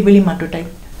চিমলি বুলি মাতো তাইক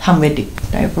সাংবাদিক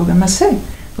তাইৰ প্ৰগ্ৰাম আছে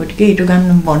গতিকে এইটো গান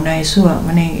বনাইছোঁ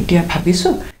মানে এতিয়া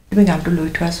ভাবিছোঁ তুমি গানটো লৈ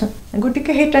থোৱাচোন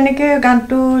গতিকে সেই তেনেকৈ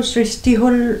গানটো সৃষ্টি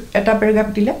হ'ল এটা পেৰাগ্ৰাফ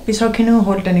দিলে পিছৰখিনিও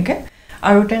হ'ল তেনেকৈ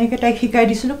আৰু তেনেকৈ তাইক শিকাই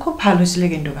দিছিলোঁ খুব ভাল হৈছিলে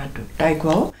কিন্তু গানটো তাই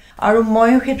গোৱাও আৰু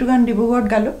ময়ো সেইটো গান ডিব্ৰুগড়ত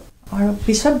গালোঁ আৰু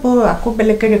পিছত আকৌ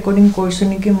বেলেগকৈ ৰেকৰ্ডিং কৰিছোঁ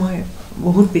নেকি মই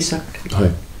বহুত পিছত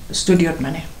ষ্টুডিঅ'ত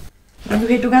মানে কিন্তু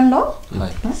সেইটো গান লওঁ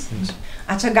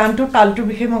আচ্ছা গানটোৰ তালটোৰ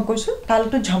বিষয়ে মই কৈছোঁ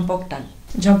তালটো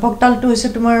ঝম্পক তালটো হৈছে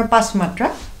তোমাৰ 5 মাত্ৰা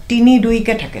 3-2কৈ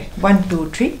থাকে 1 2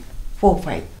 3 4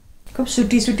 5 খুব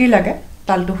চুটি লাগে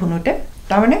তালটো শুনোতে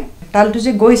তাৰমানে তালটো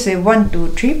যে গৈছে 1 2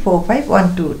 3 4 5 1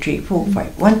 2 3 4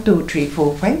 5 1 2 3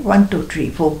 4 5 1 2 3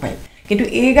 4 5 কিন্তু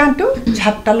এই গানটো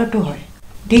ঝাপ তালতো হয়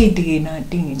ধি ধি না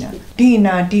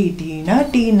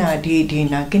ধি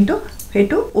না কিন্তু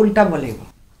সেইটো উল্টাব লাগিব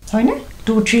হয়নে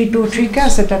 2 3 2 3কৈ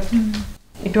আছে তাত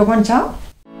এইটো অকণ চাওঁ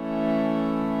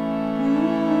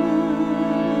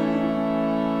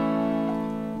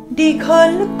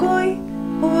দীঘলকৈ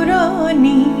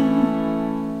উৰণি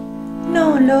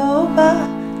নলবা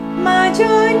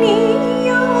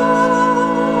মাজনীয়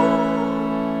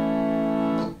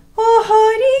ও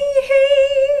হৰি হে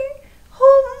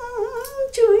হুম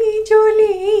জুই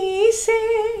জ্বলিছে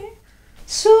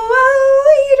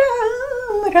চুৱাই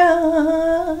ৰাম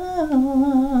ৰাম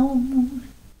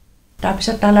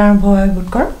তাৰপিছত তাল আৰম্ভ হয় গোট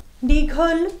কৰ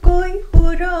দীঘলকৈ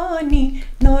উৰণি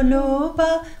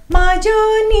নলবা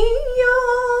মাজনীয়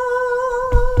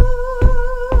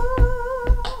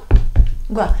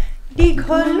গোৱা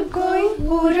দীঘলকৈ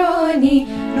উৰণি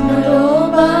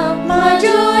নলবা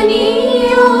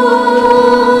মাজনীয়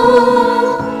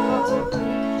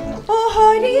ও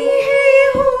হৰি হে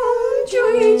হুম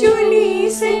জুই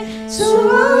জ্বলিছে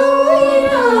চুৱাই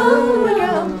ৰাম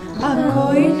ৰাম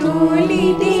আখৈ তুলি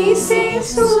দিছে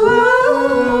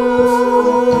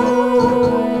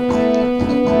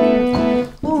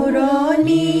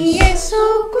উৰণিয়ে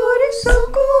চকুৰ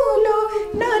চকুলো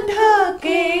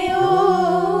নাথাকে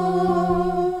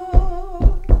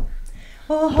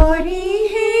ও হৰি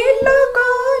হে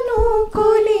লগনো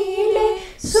কলিলে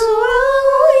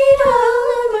চুৱাই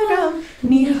ৰাম ৰাম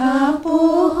নিশা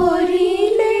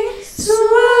পোহৰিলে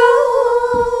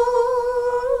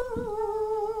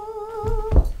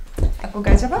আকৌ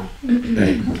গাই যাবা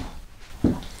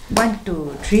 1 2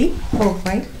 3 4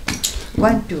 5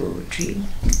 1 2 3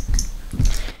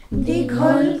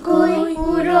 দীঘলকৈ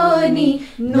উৰণি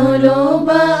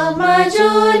নলবা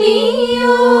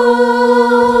মাজনীয়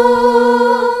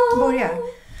বঢ়িয়া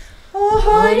ও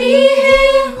হৰি হে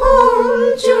হুম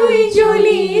জুই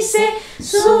জ্বলিছে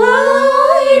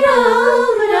চুৱাই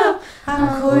ৰাম ৰাম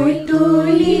আখৈ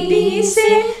তুলি দিছে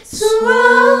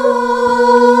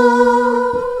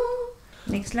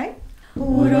নেক্সট লাইন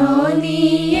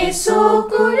উৰণিয়ে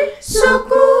চকুৰ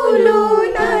চকুলো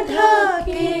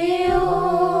নাথাকে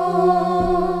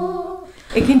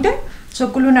এইখিনিতে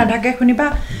চকুলো নাথাকে শুনিবা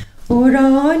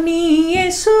উৰণিয়ে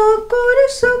চকুৰ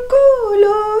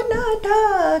চকুলো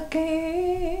নাথাকে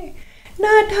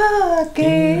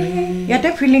ইয়াতে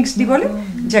ফিলিংছ দিবলৈ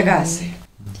জেগা আছে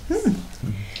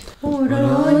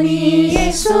উৰণিয়ে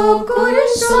চকুৰ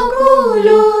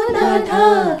চকুলো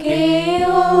নাথাকে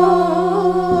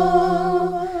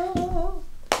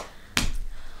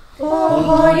ও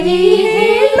হৰি হে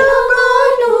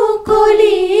লগনো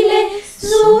কলিলে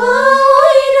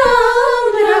চুৱাই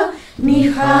ৰাম ৰাম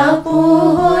নিশা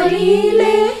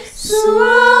পোহৰিলে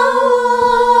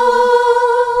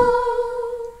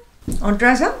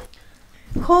অন্তৰাজা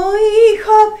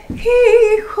শৈশৱ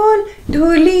শৈশৱ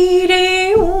ধূলিৰে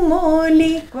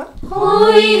উমলি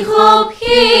শৈশৱ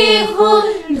শেষ হ'ল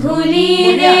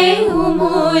ধূলিৰে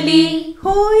উমলি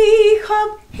শৈশৱ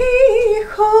শেষ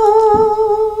হ'ল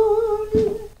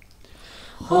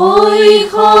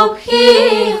শৈশৱ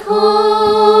শেষ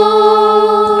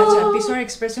হ'ল আচ্ছা পিছৰ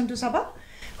এক্সপ্ৰেছনটো চাবা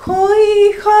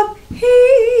শৈশৱ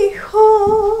শেষ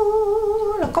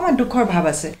হ'ল অকণমান দুখৰ ভাৱ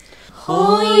আছে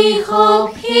শৈশৱ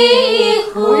শেষ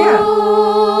হ'ল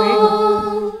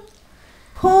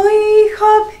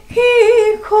শৈশৱ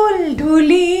শেষ হ'ল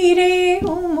ধূলিৰে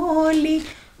উমলি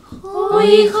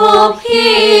শৈশৱ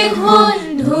শেষ হ'ল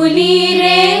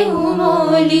ধূলিৰে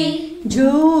উমলি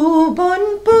যৌৱন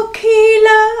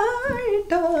পখিলাৰ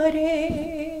দৰে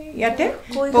ইয়াতে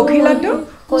পখিলাটো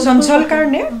চঞ্চল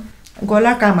কাৰণে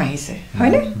গলাৰ কাম আহিছে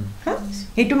হয়নে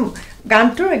এইটো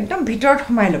গানটোৰ একদম ভিতৰত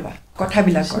সোমাই ল'বা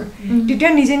কথাবিলাকৰ তেতিয়া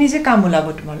নিজে নিজে কাম ওলাব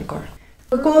তোমালোকৰ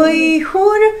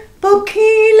কৈশোৰ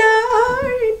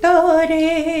পখিলাৰ দৰে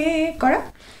কৰা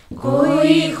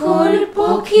কৈশোৰ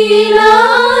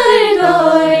পখিলাৰ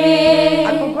দৰে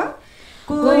আকৌ কোৱা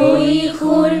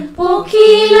কৈশোৰ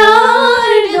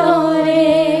পখিলাৰ দৰে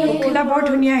পখিলা বৰ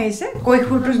ধুনীয়া আহিছে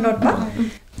কৈশোৰটো নটবা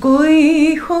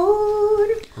কৈশোৰ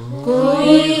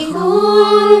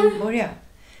কৈশোৰ বঢ়িয়া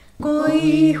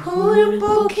কৈশোৰ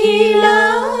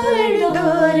পখিলাৰ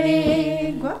দৰে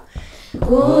কোৱা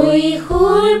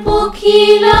কৈশোৰ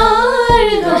পখিলাৰ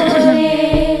দৰে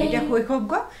এতিয়া শৈশৱ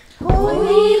কোৱা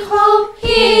শৈশৱ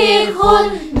শেষ হ'ল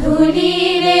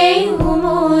ধূলিৰে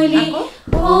উমলি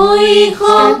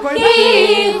শৈশৱ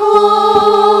শেষ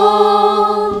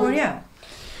হ'ল বঢ়িয়া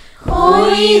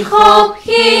শৈশৱ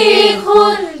শেষ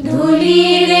হ'ল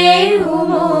ধূলিৰে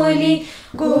উমলি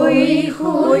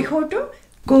কৈশোৰটো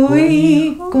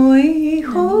কৈশোৰ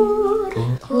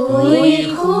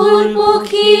কৈশোৰ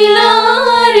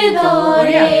পখিলাৰ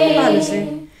দৰে ভাল হৈছে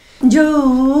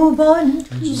যৌৱন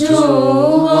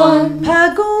যৌৱন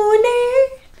ফাগুনে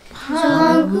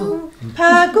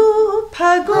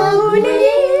ফাগুনে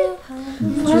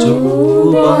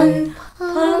যৌৱন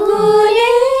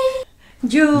ফাগুনে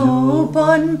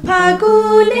যৌৱন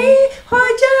ফাগুনে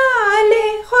সজালে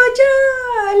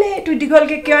এইটো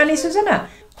দীঘলকে কিয় আনিছো জানা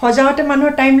সজাওঁতে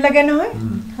মানুহৰ টাইম লাগে নহয়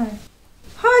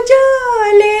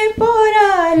সজালে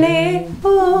পৰালে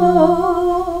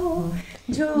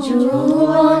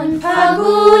যৌৱন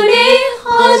ফাগুনে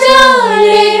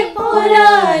সজালে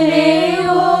পৰালে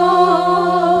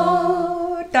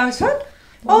তাৰপিছত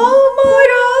অ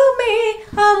মৰমে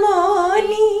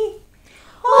আমনি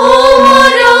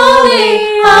মৰমে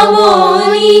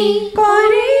আমনি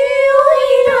কৰে ঐ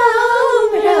ৰাম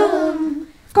ৰাম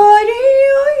কৰে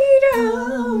ঐ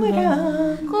ৰাম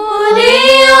ৰাম কৰে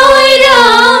ঐ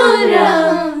ৰাম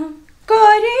ৰাম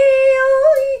কৰে ঐ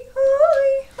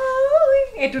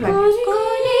এইটো লাগে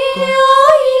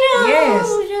Yes.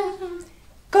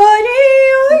 কৰে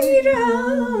ঐ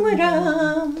ৰাম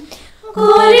ৰাম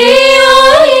কৰে ঐ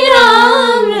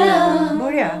ৰাম ৰাম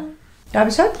বঢ়িয়া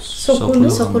তাৰপিছত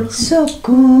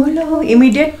চকুলো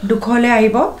ইমিডিয়েট দুখলে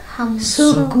আহিব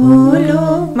চকুলো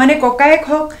মানে ককায়েক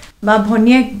হওক বা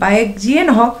ভনীয়েক বায়েক যিয়ে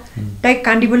নহওক তাইক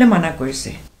কান্দিবলৈ মানা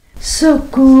কৰিছে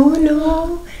চকুলো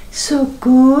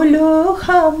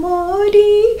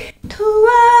সামৰি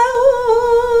থোৱা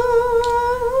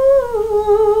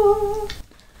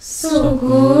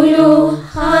চকুলো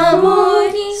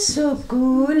সামৰি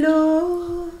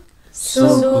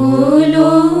চকুলো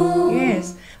yes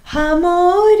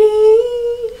সামৰি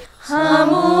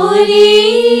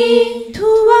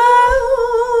থোৱা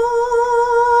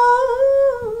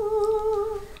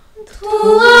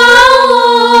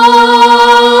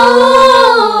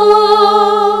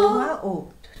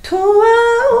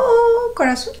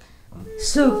কৰাচোন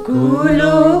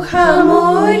চকুলো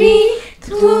সামৰি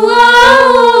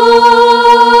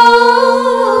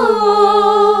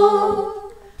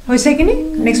হৈছে কিনি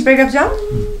নেক্সট পেৰাগ্ৰাফ যাওঁ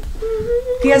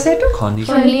কি আছে এইটো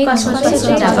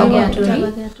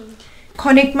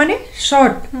খনিক মানে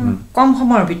শৰ্ট কম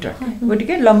সময়ৰ ভিতৰত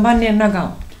গতিকে লম্বা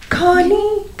নাগাওঁ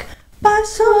খনিক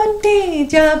পাছতে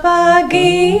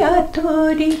যাবাগে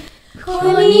আঁতৰি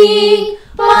খনিক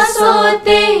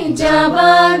পাছতে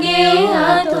যাবাগে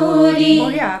আঁতৰি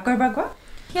বঢ়িয়া আকৌ এবাৰ কোৱা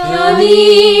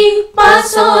খনিক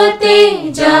পাছতে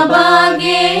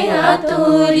যাবাগে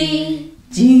আঁতৰি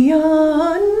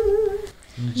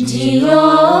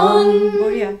জীৱন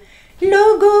বঢ়িয়া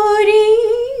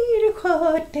লগৰীৰ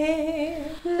সতে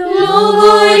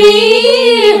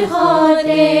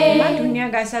ইমান ধুনীয়া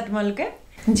গাইছা তোমালোকে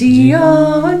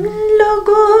জীৱন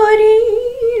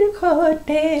লগৰীৰ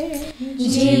সতে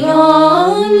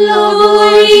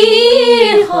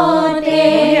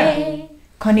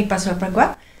খনিক পাছৰ পৰা কোৱা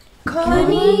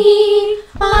খনিৰ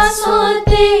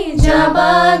পাছতে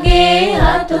যাবাগে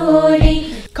আঁতৰি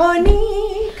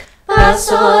খনিক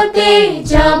পাছতে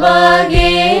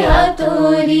যাবাগে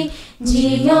আঁতৰি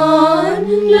জীৱন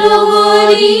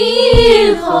লগৰীৰ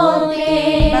সতে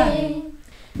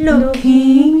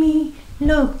লক্ষ্মী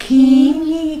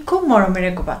লক্ষ্মী খুব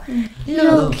মৰমেৰে ক'বা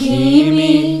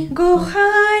লক্ষ্মী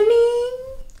গোসানী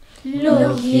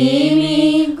লক্ষ্মী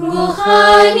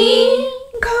গোসানী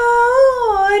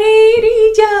ঘৰেৰি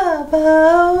যাবা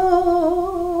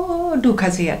দুখ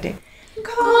আছে ইয়াতে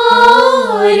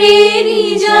ঘৰেৰি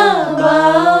যাবা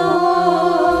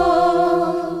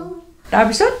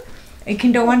তাৰপিছত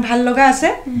এইখিনিতে অকণমান ভাল লগা আছে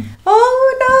ঔ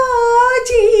ন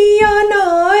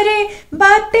জীয়নৰে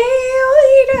বাটে ঐ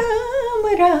ৰাম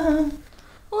ৰাম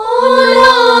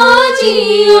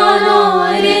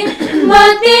জীয়নৰে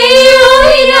বাটে ঐ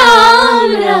ৰাম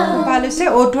ৰাম ভাল হৈছে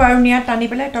অ'টো আৰু নিয়া টানি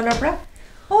পেলাই তলৰ পৰা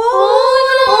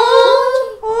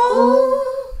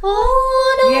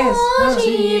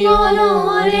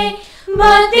জীয়নৰে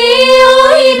বাটে ঐ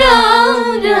ৰাম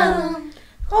ৰাম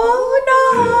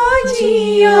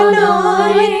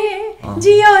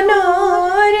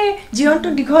জীয়নৰে জীৱনটো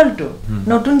দীঘলটো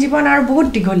নতুন জীৱন আৰু বহুত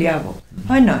দীঘলীয়া হ'ব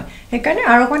হয় নহয় সেইকাৰণে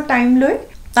আৰু অকণ টাইম লৈ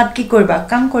তাত কি কৰিবা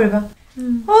কাম কৰিবা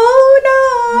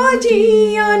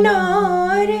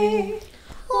জীয়নৰে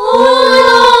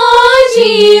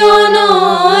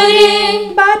জীয়নৰে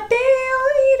বাটে ঐ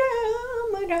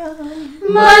ৰাম ৰাম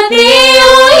বাটে ঐ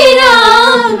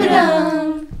ৰাম ৰাম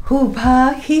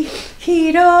সুভাষী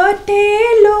শিৰতে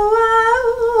লোৱা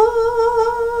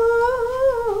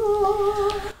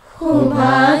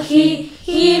সুভাষী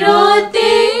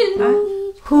শিৰতে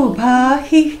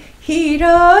সুভাষী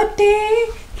শিৰতে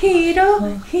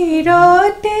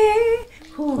শিৰতে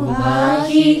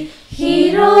সুভাষী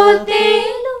শিৰতে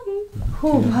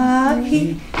সুভাষী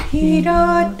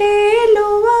শিৰতে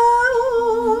লোৱা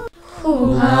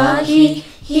সুভাষী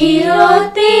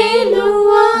শিৰতে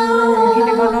লোৱা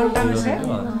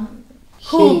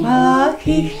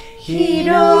সুভাষী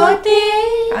শিৰতে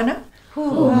আনা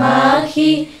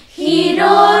সুভাষী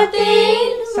শিৰতে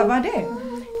চাবা দে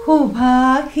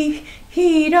সুভাষী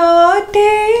শিৰতে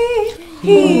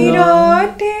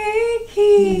শিৰতে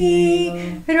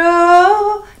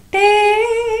শিৰতে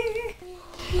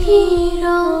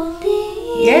শিৰতে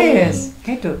yes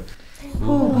সেইটো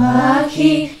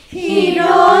সুভাষী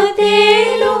শিৰতে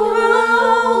লোৱা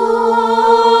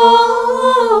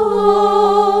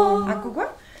আকৌ কোৱা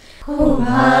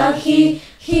সুভাষী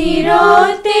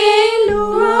শিৰতে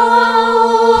লোৱা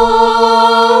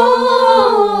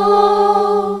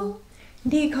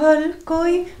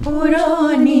দীঘলকৈ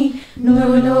পুৰণি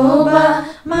নলবা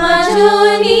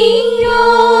মাজনী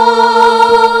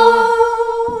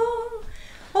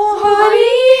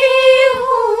হৰিহে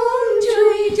হোম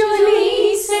জুই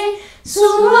জ্বলিছে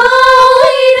চোৱা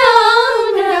ৰাম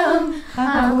ৰাম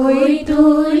আখৈ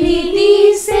তুলি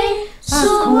দিছে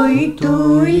আখৈ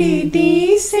তুলি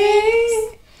দিছে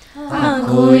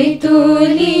আখৈ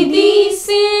তুলি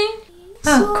দিছে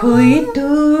আখৈ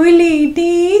তুলি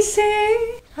দিছে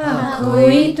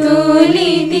আখৈ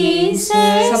তুলি দিছে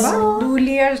চাবা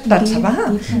তুলি আৰু তাত চাবা হা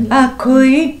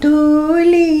আখৈ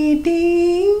তুলি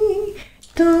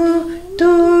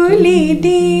তুলি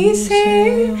দিছে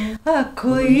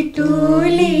আখৈ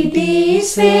তুলি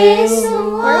দিছে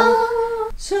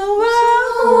চোৱা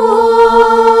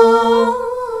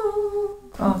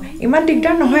ইমান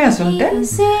দিগদাৰ নহয় আচলতে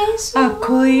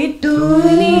আখৈ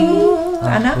তুলি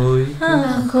আনা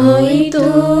আখৈ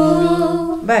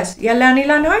বাস ইয়ালে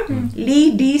আনিলা নহয় লি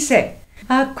দিছে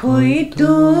আখৈ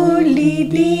তুলি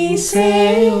দিছে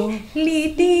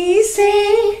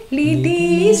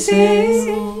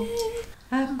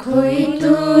আখৈ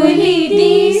তুলি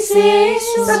দিছে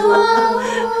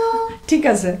ঠিক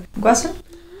আছে কোৱাচোন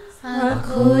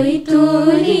আখৈ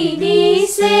তুলি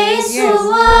দিছে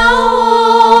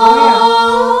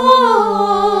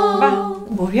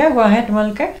বঢ়িয়া গোৱাহে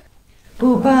তোমালোকে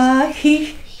সুভাষী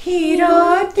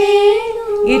শিৰতে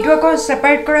এইটো আকৌ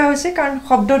ছেপাৰেট কৰা হৈছে কাৰণ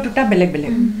শব্দ দুটা বেলেগ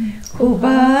বেলেগ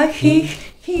সুভাষী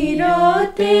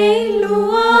শিৰতে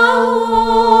লোৱা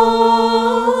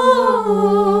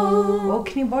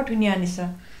অখিনি বৰ ধুনীয়া আনিছা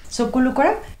চকুলো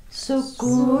কৰা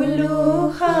চকুলো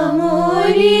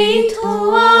সামৰি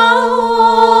থোৱা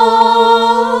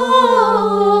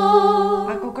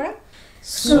আকৌ কৰা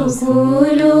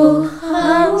চকুলো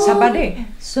চাবা দেই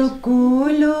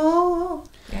চকুলো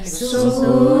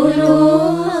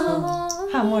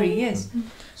সামৰি yes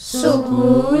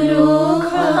চকুলো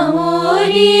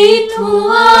সামৰি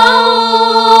থোৱা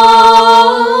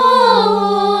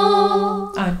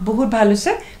বহুত ভাল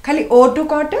হৈছে খালি অ'টো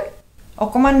কওঁতে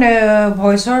অকমান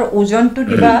ভয়েসৰ ওজনটো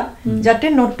দিবা যাতে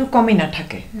নোটটো কমি না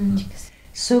থাকে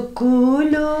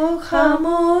চকুলো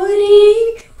খামৰি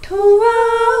থোৱা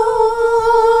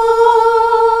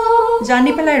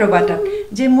জানি পেলাই ৰবা তাত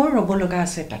যে মোৰ ৰব লগা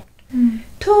আছে তাত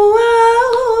থোৱা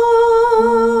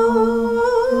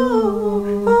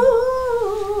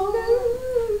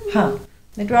হা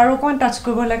এটো আৰু কোন টাচ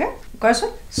কৰিব লাগে কৈছো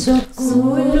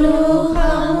চকুলো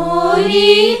খামৰি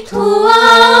থোৱা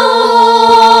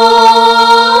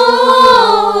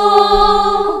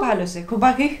খুব ভালো আছে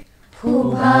খুবাকি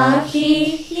ফুবাকি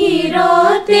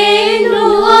হিৰতে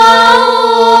লোৱা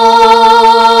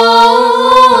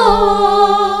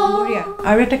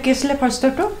আৰু এটা কেছলে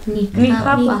ফাৰ্ষ্টটো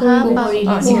নিশা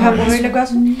পহৰিলে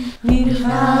কোৱাচোন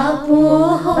নিশা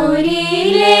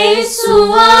পহৰিলে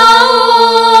চোৱা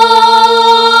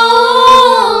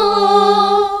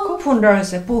খুব সুন্দৰ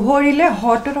আছে পোহৰিলে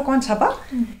হটোত অকণ চাবা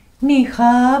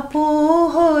নিশা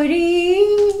পহৰি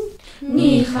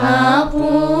নিশা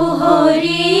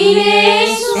পহৰিলে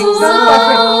চোৱা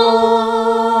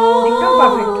একদম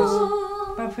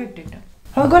পাৰফেক্ট একদম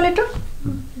হৈ গ'ল এইটো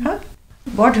হা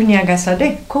বৰ ধুনীয়া গাইছা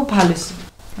দেই খুব ভাল হৈছে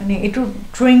মানে এইটো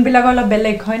ড্ৰয়িংবিলাক অলপ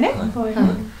বেলেগ হয়নে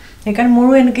সেইকাৰণে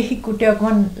মোৰো এনেকৈ শিকোঁতে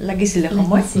অকণমান লাগিছিলে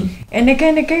সময়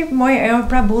এনেকৈ মই এওঁৰ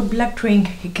পৰা বহুতবিলাক ড্ৰয়িং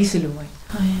শিকিছিলোঁ মই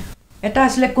এটা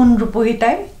আছিলে কোন ৰূপহী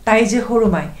তাই যে সৰু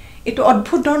মাই এইটো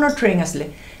অদ্ভুত ধৰণৰ ড্ৰয়িং আছিলে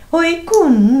ঐ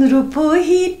কোন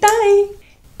ৰূপহী তাই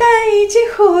যে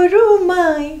সৰু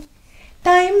মাই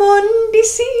তাই মন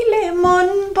দিছিলে মন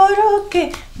বৰকে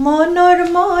মনৰ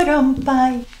মৰম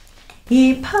পাই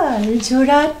ইফাল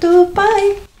জোৰাটো পাই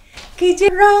কি যে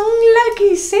ৰং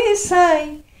লাগিছে চাই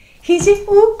সি যে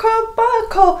উখ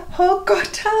পাখ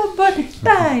কথা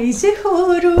তাই যে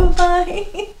সৰু মাই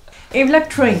এইবিলাক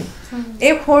ড্ৰয়িং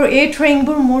এই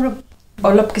ড্ৰয়িংবোৰ মোৰ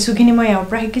অলপ কিছুখিনি মই ইয়াৰ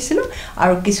পৰা শিকিছিলোঁ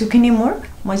আৰু কিছুখিনি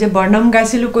মই যে বৰ্ণম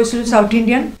গাইছিলোঁ কৈছিলোঁ সাউথ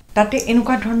ইণ্ডিয়ান তাতে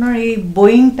এনেকুৱা ধৰণৰ এই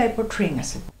বয়িং টাইপৰ ড্ৰয়িং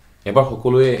আছে এবাৰ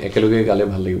সকলোৱে একেলগে গালে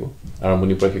ভাল লাগিব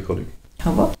আৰম্ভণিৰ পৰা শেষলৈকে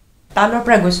হ'ব তালৰ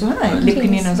পৰা গৈছোঁ হা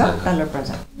লিপিনি নাযাওঁ তালৰ পৰা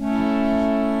যাওঁ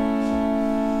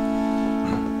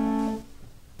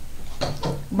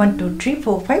 1 2 3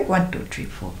 4 5 1 2 3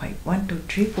 4 5 1 2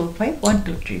 3 4 5 1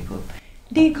 2 3 4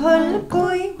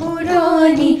 দীঘলকৈ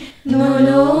উৰণি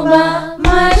নলবা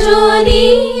মাজনী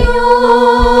ও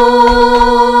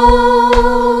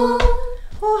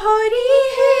হৰি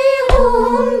হে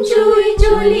হোম জুই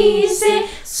জ্বলিছে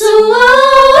চোৱা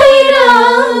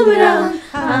ৰাম ৰাম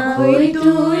আখৈ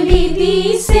তুলি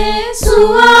দিছে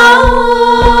চোৱা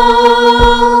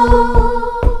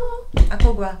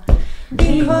আকৌ গোৱা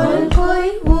দীঘলকৈ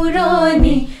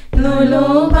উৰণি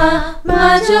নলবা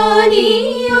মাজনী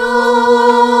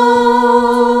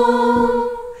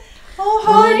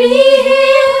হৰি হে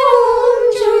হোম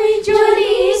জুই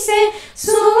জ্বলিছে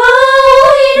চোৱা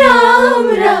ৰাম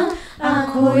ৰাম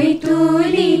আখৈ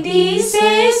তুলি দিছে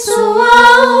চোৱা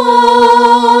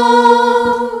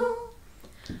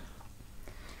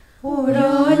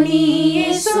উৰণিয়ে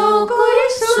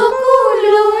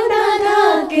চকুলো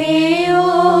নাথাকে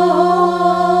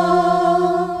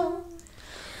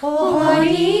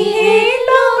হৰি হে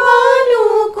লগনো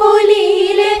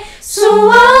কলিলে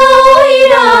চোৱা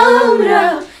ৰাম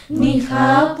ৰাম নিশা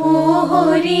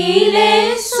পোহৰিলে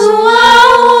চোৱা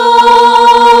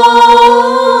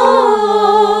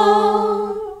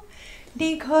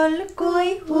দীঘলকৈ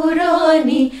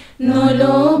উৰণি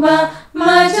নলবা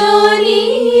মাজনী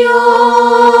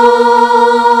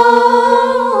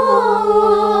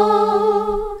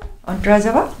অন্তৰা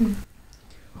যাবা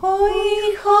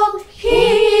শৈশৱ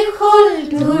শেষ হ'ল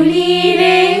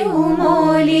ধূলিৰে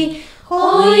উমলি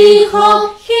শৈশৱ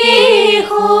শেষ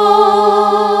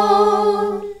হ'ল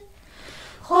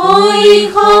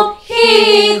শৈশৱ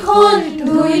শেষ হ'ল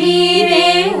ধূলিৰে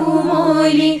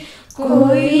উমলি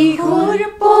কৈশোৰ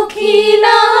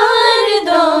পখিলাৰ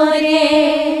দৰে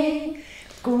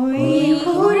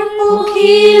কৈশোৰ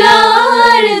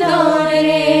পখিলাৰ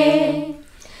দৰে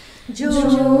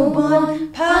যৌৱন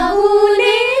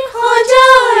ফাগুনে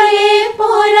খজাৰে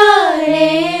পৰাৰে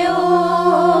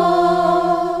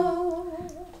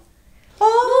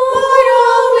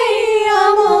মৰমে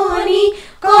আমনি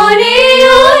কৰে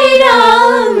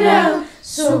ৰাম ৰাম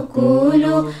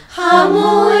চকুলো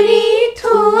সামৰি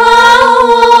থোৱা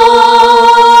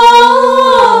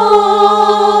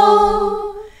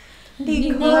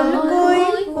দীঘলকৈ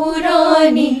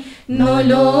উৰণি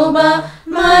নলবা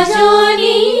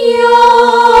মাজনী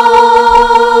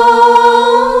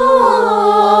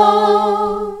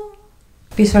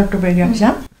পিছৰটো বেৰিয়াক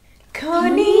যাম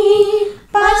খনি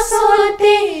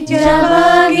পাছতে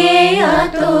যাবাগে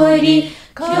আতৰি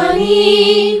খনি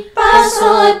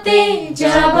পাছতে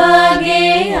যাবাগে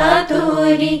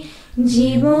আতৰি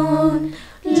জীৱন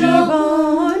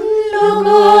জীৱন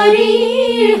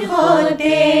লগৰীৰ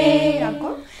সতে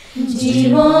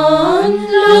জীৱন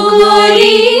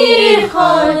লগৰীৰ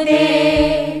সতে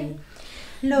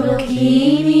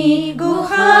লক্ষ্মী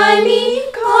গোহালি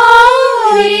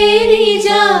ঘৰেৰি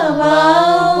যাবা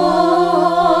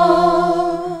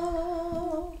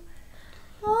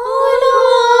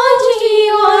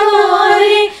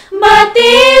জীৱনৰে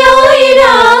বাটে ঐ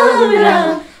ৰাম ৰাম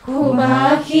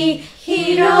সুবাসী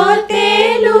শিৰতে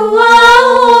লোৱা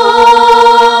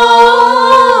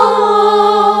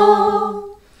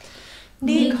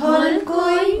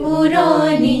দীঘলকৈ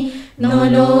পুৰণি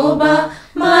নলবা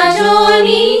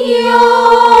মাজনী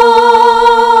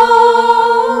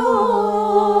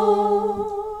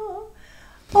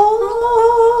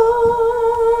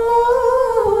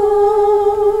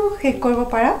শেষ কৰিব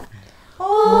পাৰা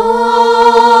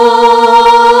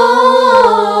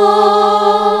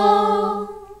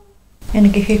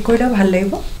এনেকৈ শেষ কৰিলেও ভাল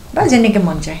লাগিব বা যেনেকৈ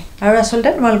মন যায় আৰু আচলতে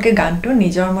তোমালোকে গানটো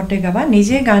নিজৰ মতে গাবা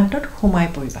নিজে গানটোত সোমাই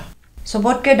পৰিবা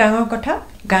সবতকৈ ডাঙৰ কথা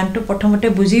গানটো প্ৰথমতে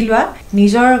বুজি লোৱা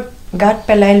নিজৰ গাত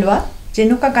পেলাই লোৱা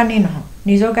যেনেকুৱা গানেই নহয়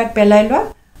নিজৰ গাত পেলাই লোৱা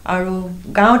আৰু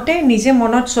গাওঁতে নিজে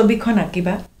মনত ছবিখন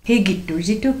আঁকিবা সেই গীতটোৰ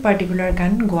যিটো পাৰ্টিকুলাৰ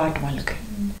গান গোৱা তোমালোকে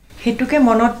সেইটোকে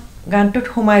মনত গানটোত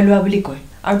সোমাই লোৱা বুলি কয়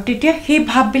আৰু তেতিয়া সেই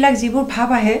ভাৱবিলাক যিবোৰ ভাৱ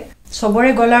আহে সবৰে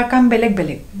গলাৰ কাম বেলেগ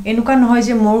বেলেগ এনেকুৱা নহয়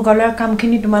যে মোৰ গলাৰ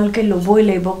কামখিনি তোমালোকে ল'বই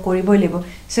লাগিব কৰিবই লাগিব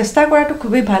চেষ্টা কৰাটো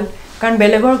খুবেই ভাল কাৰণ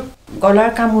বেলেগৰ গলাৰ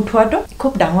কাম উঠোৱাটো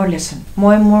খুব ডাঙৰ লেসন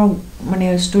মই মোৰ মানে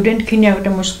ষ্টুডেণ্টখিনি আগতে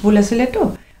মোৰ স্কুল আছিলেতো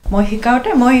মই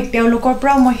শিকাওঁতে মই তেওঁলোকৰ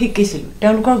পৰাও মই শিকিছিলোঁ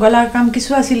তেওঁলোকৰ গলাৰ কাম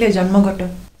কিছু আছিলে জন্মগত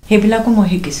সেইবিলাকো মই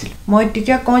শিকিছিলোঁ মই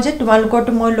তেতিয়া কওঁ যে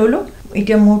তোমালোকৰটো মই ল'লোঁ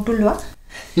এতিয়া মোৰটো লোৱা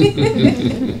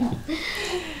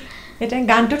এতিয়া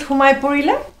গানটোত সোমাই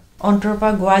পৰিলে অন্তৰৰ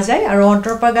পৰা গোৱা যায় আৰু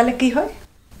অন্তৰৰ পৰা গালে কি হয়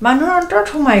মানুহৰ অন্তৰত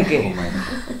সোমায়গে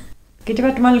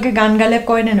কেতিয়াবা তোমালোকে গান গালে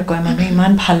কয় নে নকয় মানুহে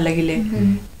ইমান ভাল লাগিলে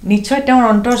নিশ্চয় তেওঁৰ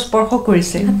অন্তৰ স্পৰ্শ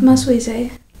কৰিছে আত্মা চুই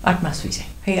যায়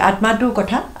সেই আত্মাটোৰ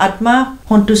কথা আত্মা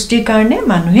সন্তুষ্টিৰ কাৰণে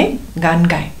মানুহে গান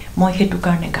গায় মই সেইটো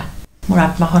কাৰণে গাম মোৰ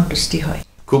আত্মা সন্তুষ্টি হয়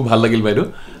খুব ভাল লাগিল বাইদেউ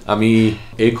আমি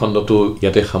এই খণ্ডটো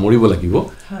ইয়াতে সামৰিব লাগিব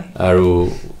আৰু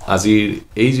আজিৰ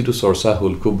এই যিটো চৰ্চা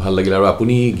হ'ল খুব ভাল লাগিল আৰু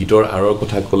আপুনি গীতৰ আৰৰ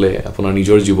কথা ক'লে আপোনাৰ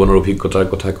নিজৰ জীৱনৰ অভিজ্ঞতাৰ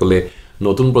কথা ক'লে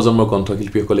নতুন প্ৰজন্মৰ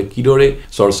কণ্ঠশিল্পীসকলে কিদৰে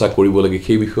চৰ্চা কৰিব লাগে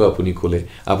সেই বিষয়ে আপুনি ক'লে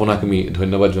আপোনাক আমি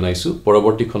ধন্যবাদ জনাইছোঁ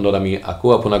পৰৱৰ্তী খণ্ডত আমি আকৌ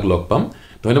আপোনাক লগ পাম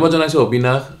ধন্যবাদ জনাইছোঁ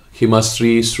অবিনাশ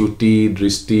হিমাশ্ৰী শ্ৰুতি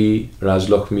দৃষ্টি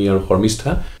ৰাজলক্ষ্মী আৰু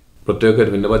শৰ্মিষ্ঠা প্ৰত্যেককে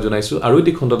ধন্যবাদ জনাইছোঁ আৰু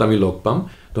এটি খণ্ডত আমি লগ পাম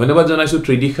ধন্যবাদ জনাইছোঁ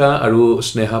ত্ৰিদিশা আৰু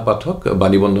স্নেহা পাঠক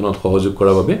বাণীবন্ধনত সহযোগ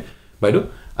কৰাৰ বাবে বাইদেউ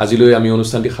আজিলৈ আমি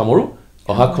অনুষ্ঠানটি সামৰোঁ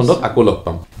অহা খণ্ডত আকৌ লগ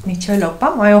পাম নিশ্চয় লগ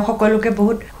পাম মই সকলোকে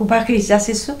বহুত শুভাশীষ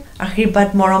যাচিছোঁ আশীৰ্বাদ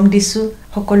মৰম দিছোঁ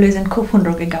সকলোৱে যেন খুব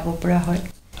সুন্দৰকৈ গাব পৰা হয়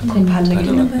খুব ভাল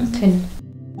লাগিল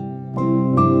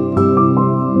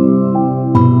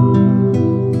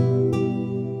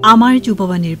আমাৰ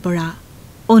যুৱবাণীৰ পৰা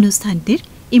অনুষ্ঠানটিৰ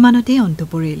ইমানতে অন্ত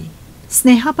পৰিল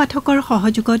স্নেহা পাঠকৰ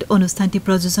সহযোগত অনুষ্ঠানটি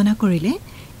প্ৰযোজনা কৰিলে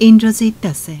ইন্দ্ৰজিত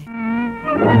দাসে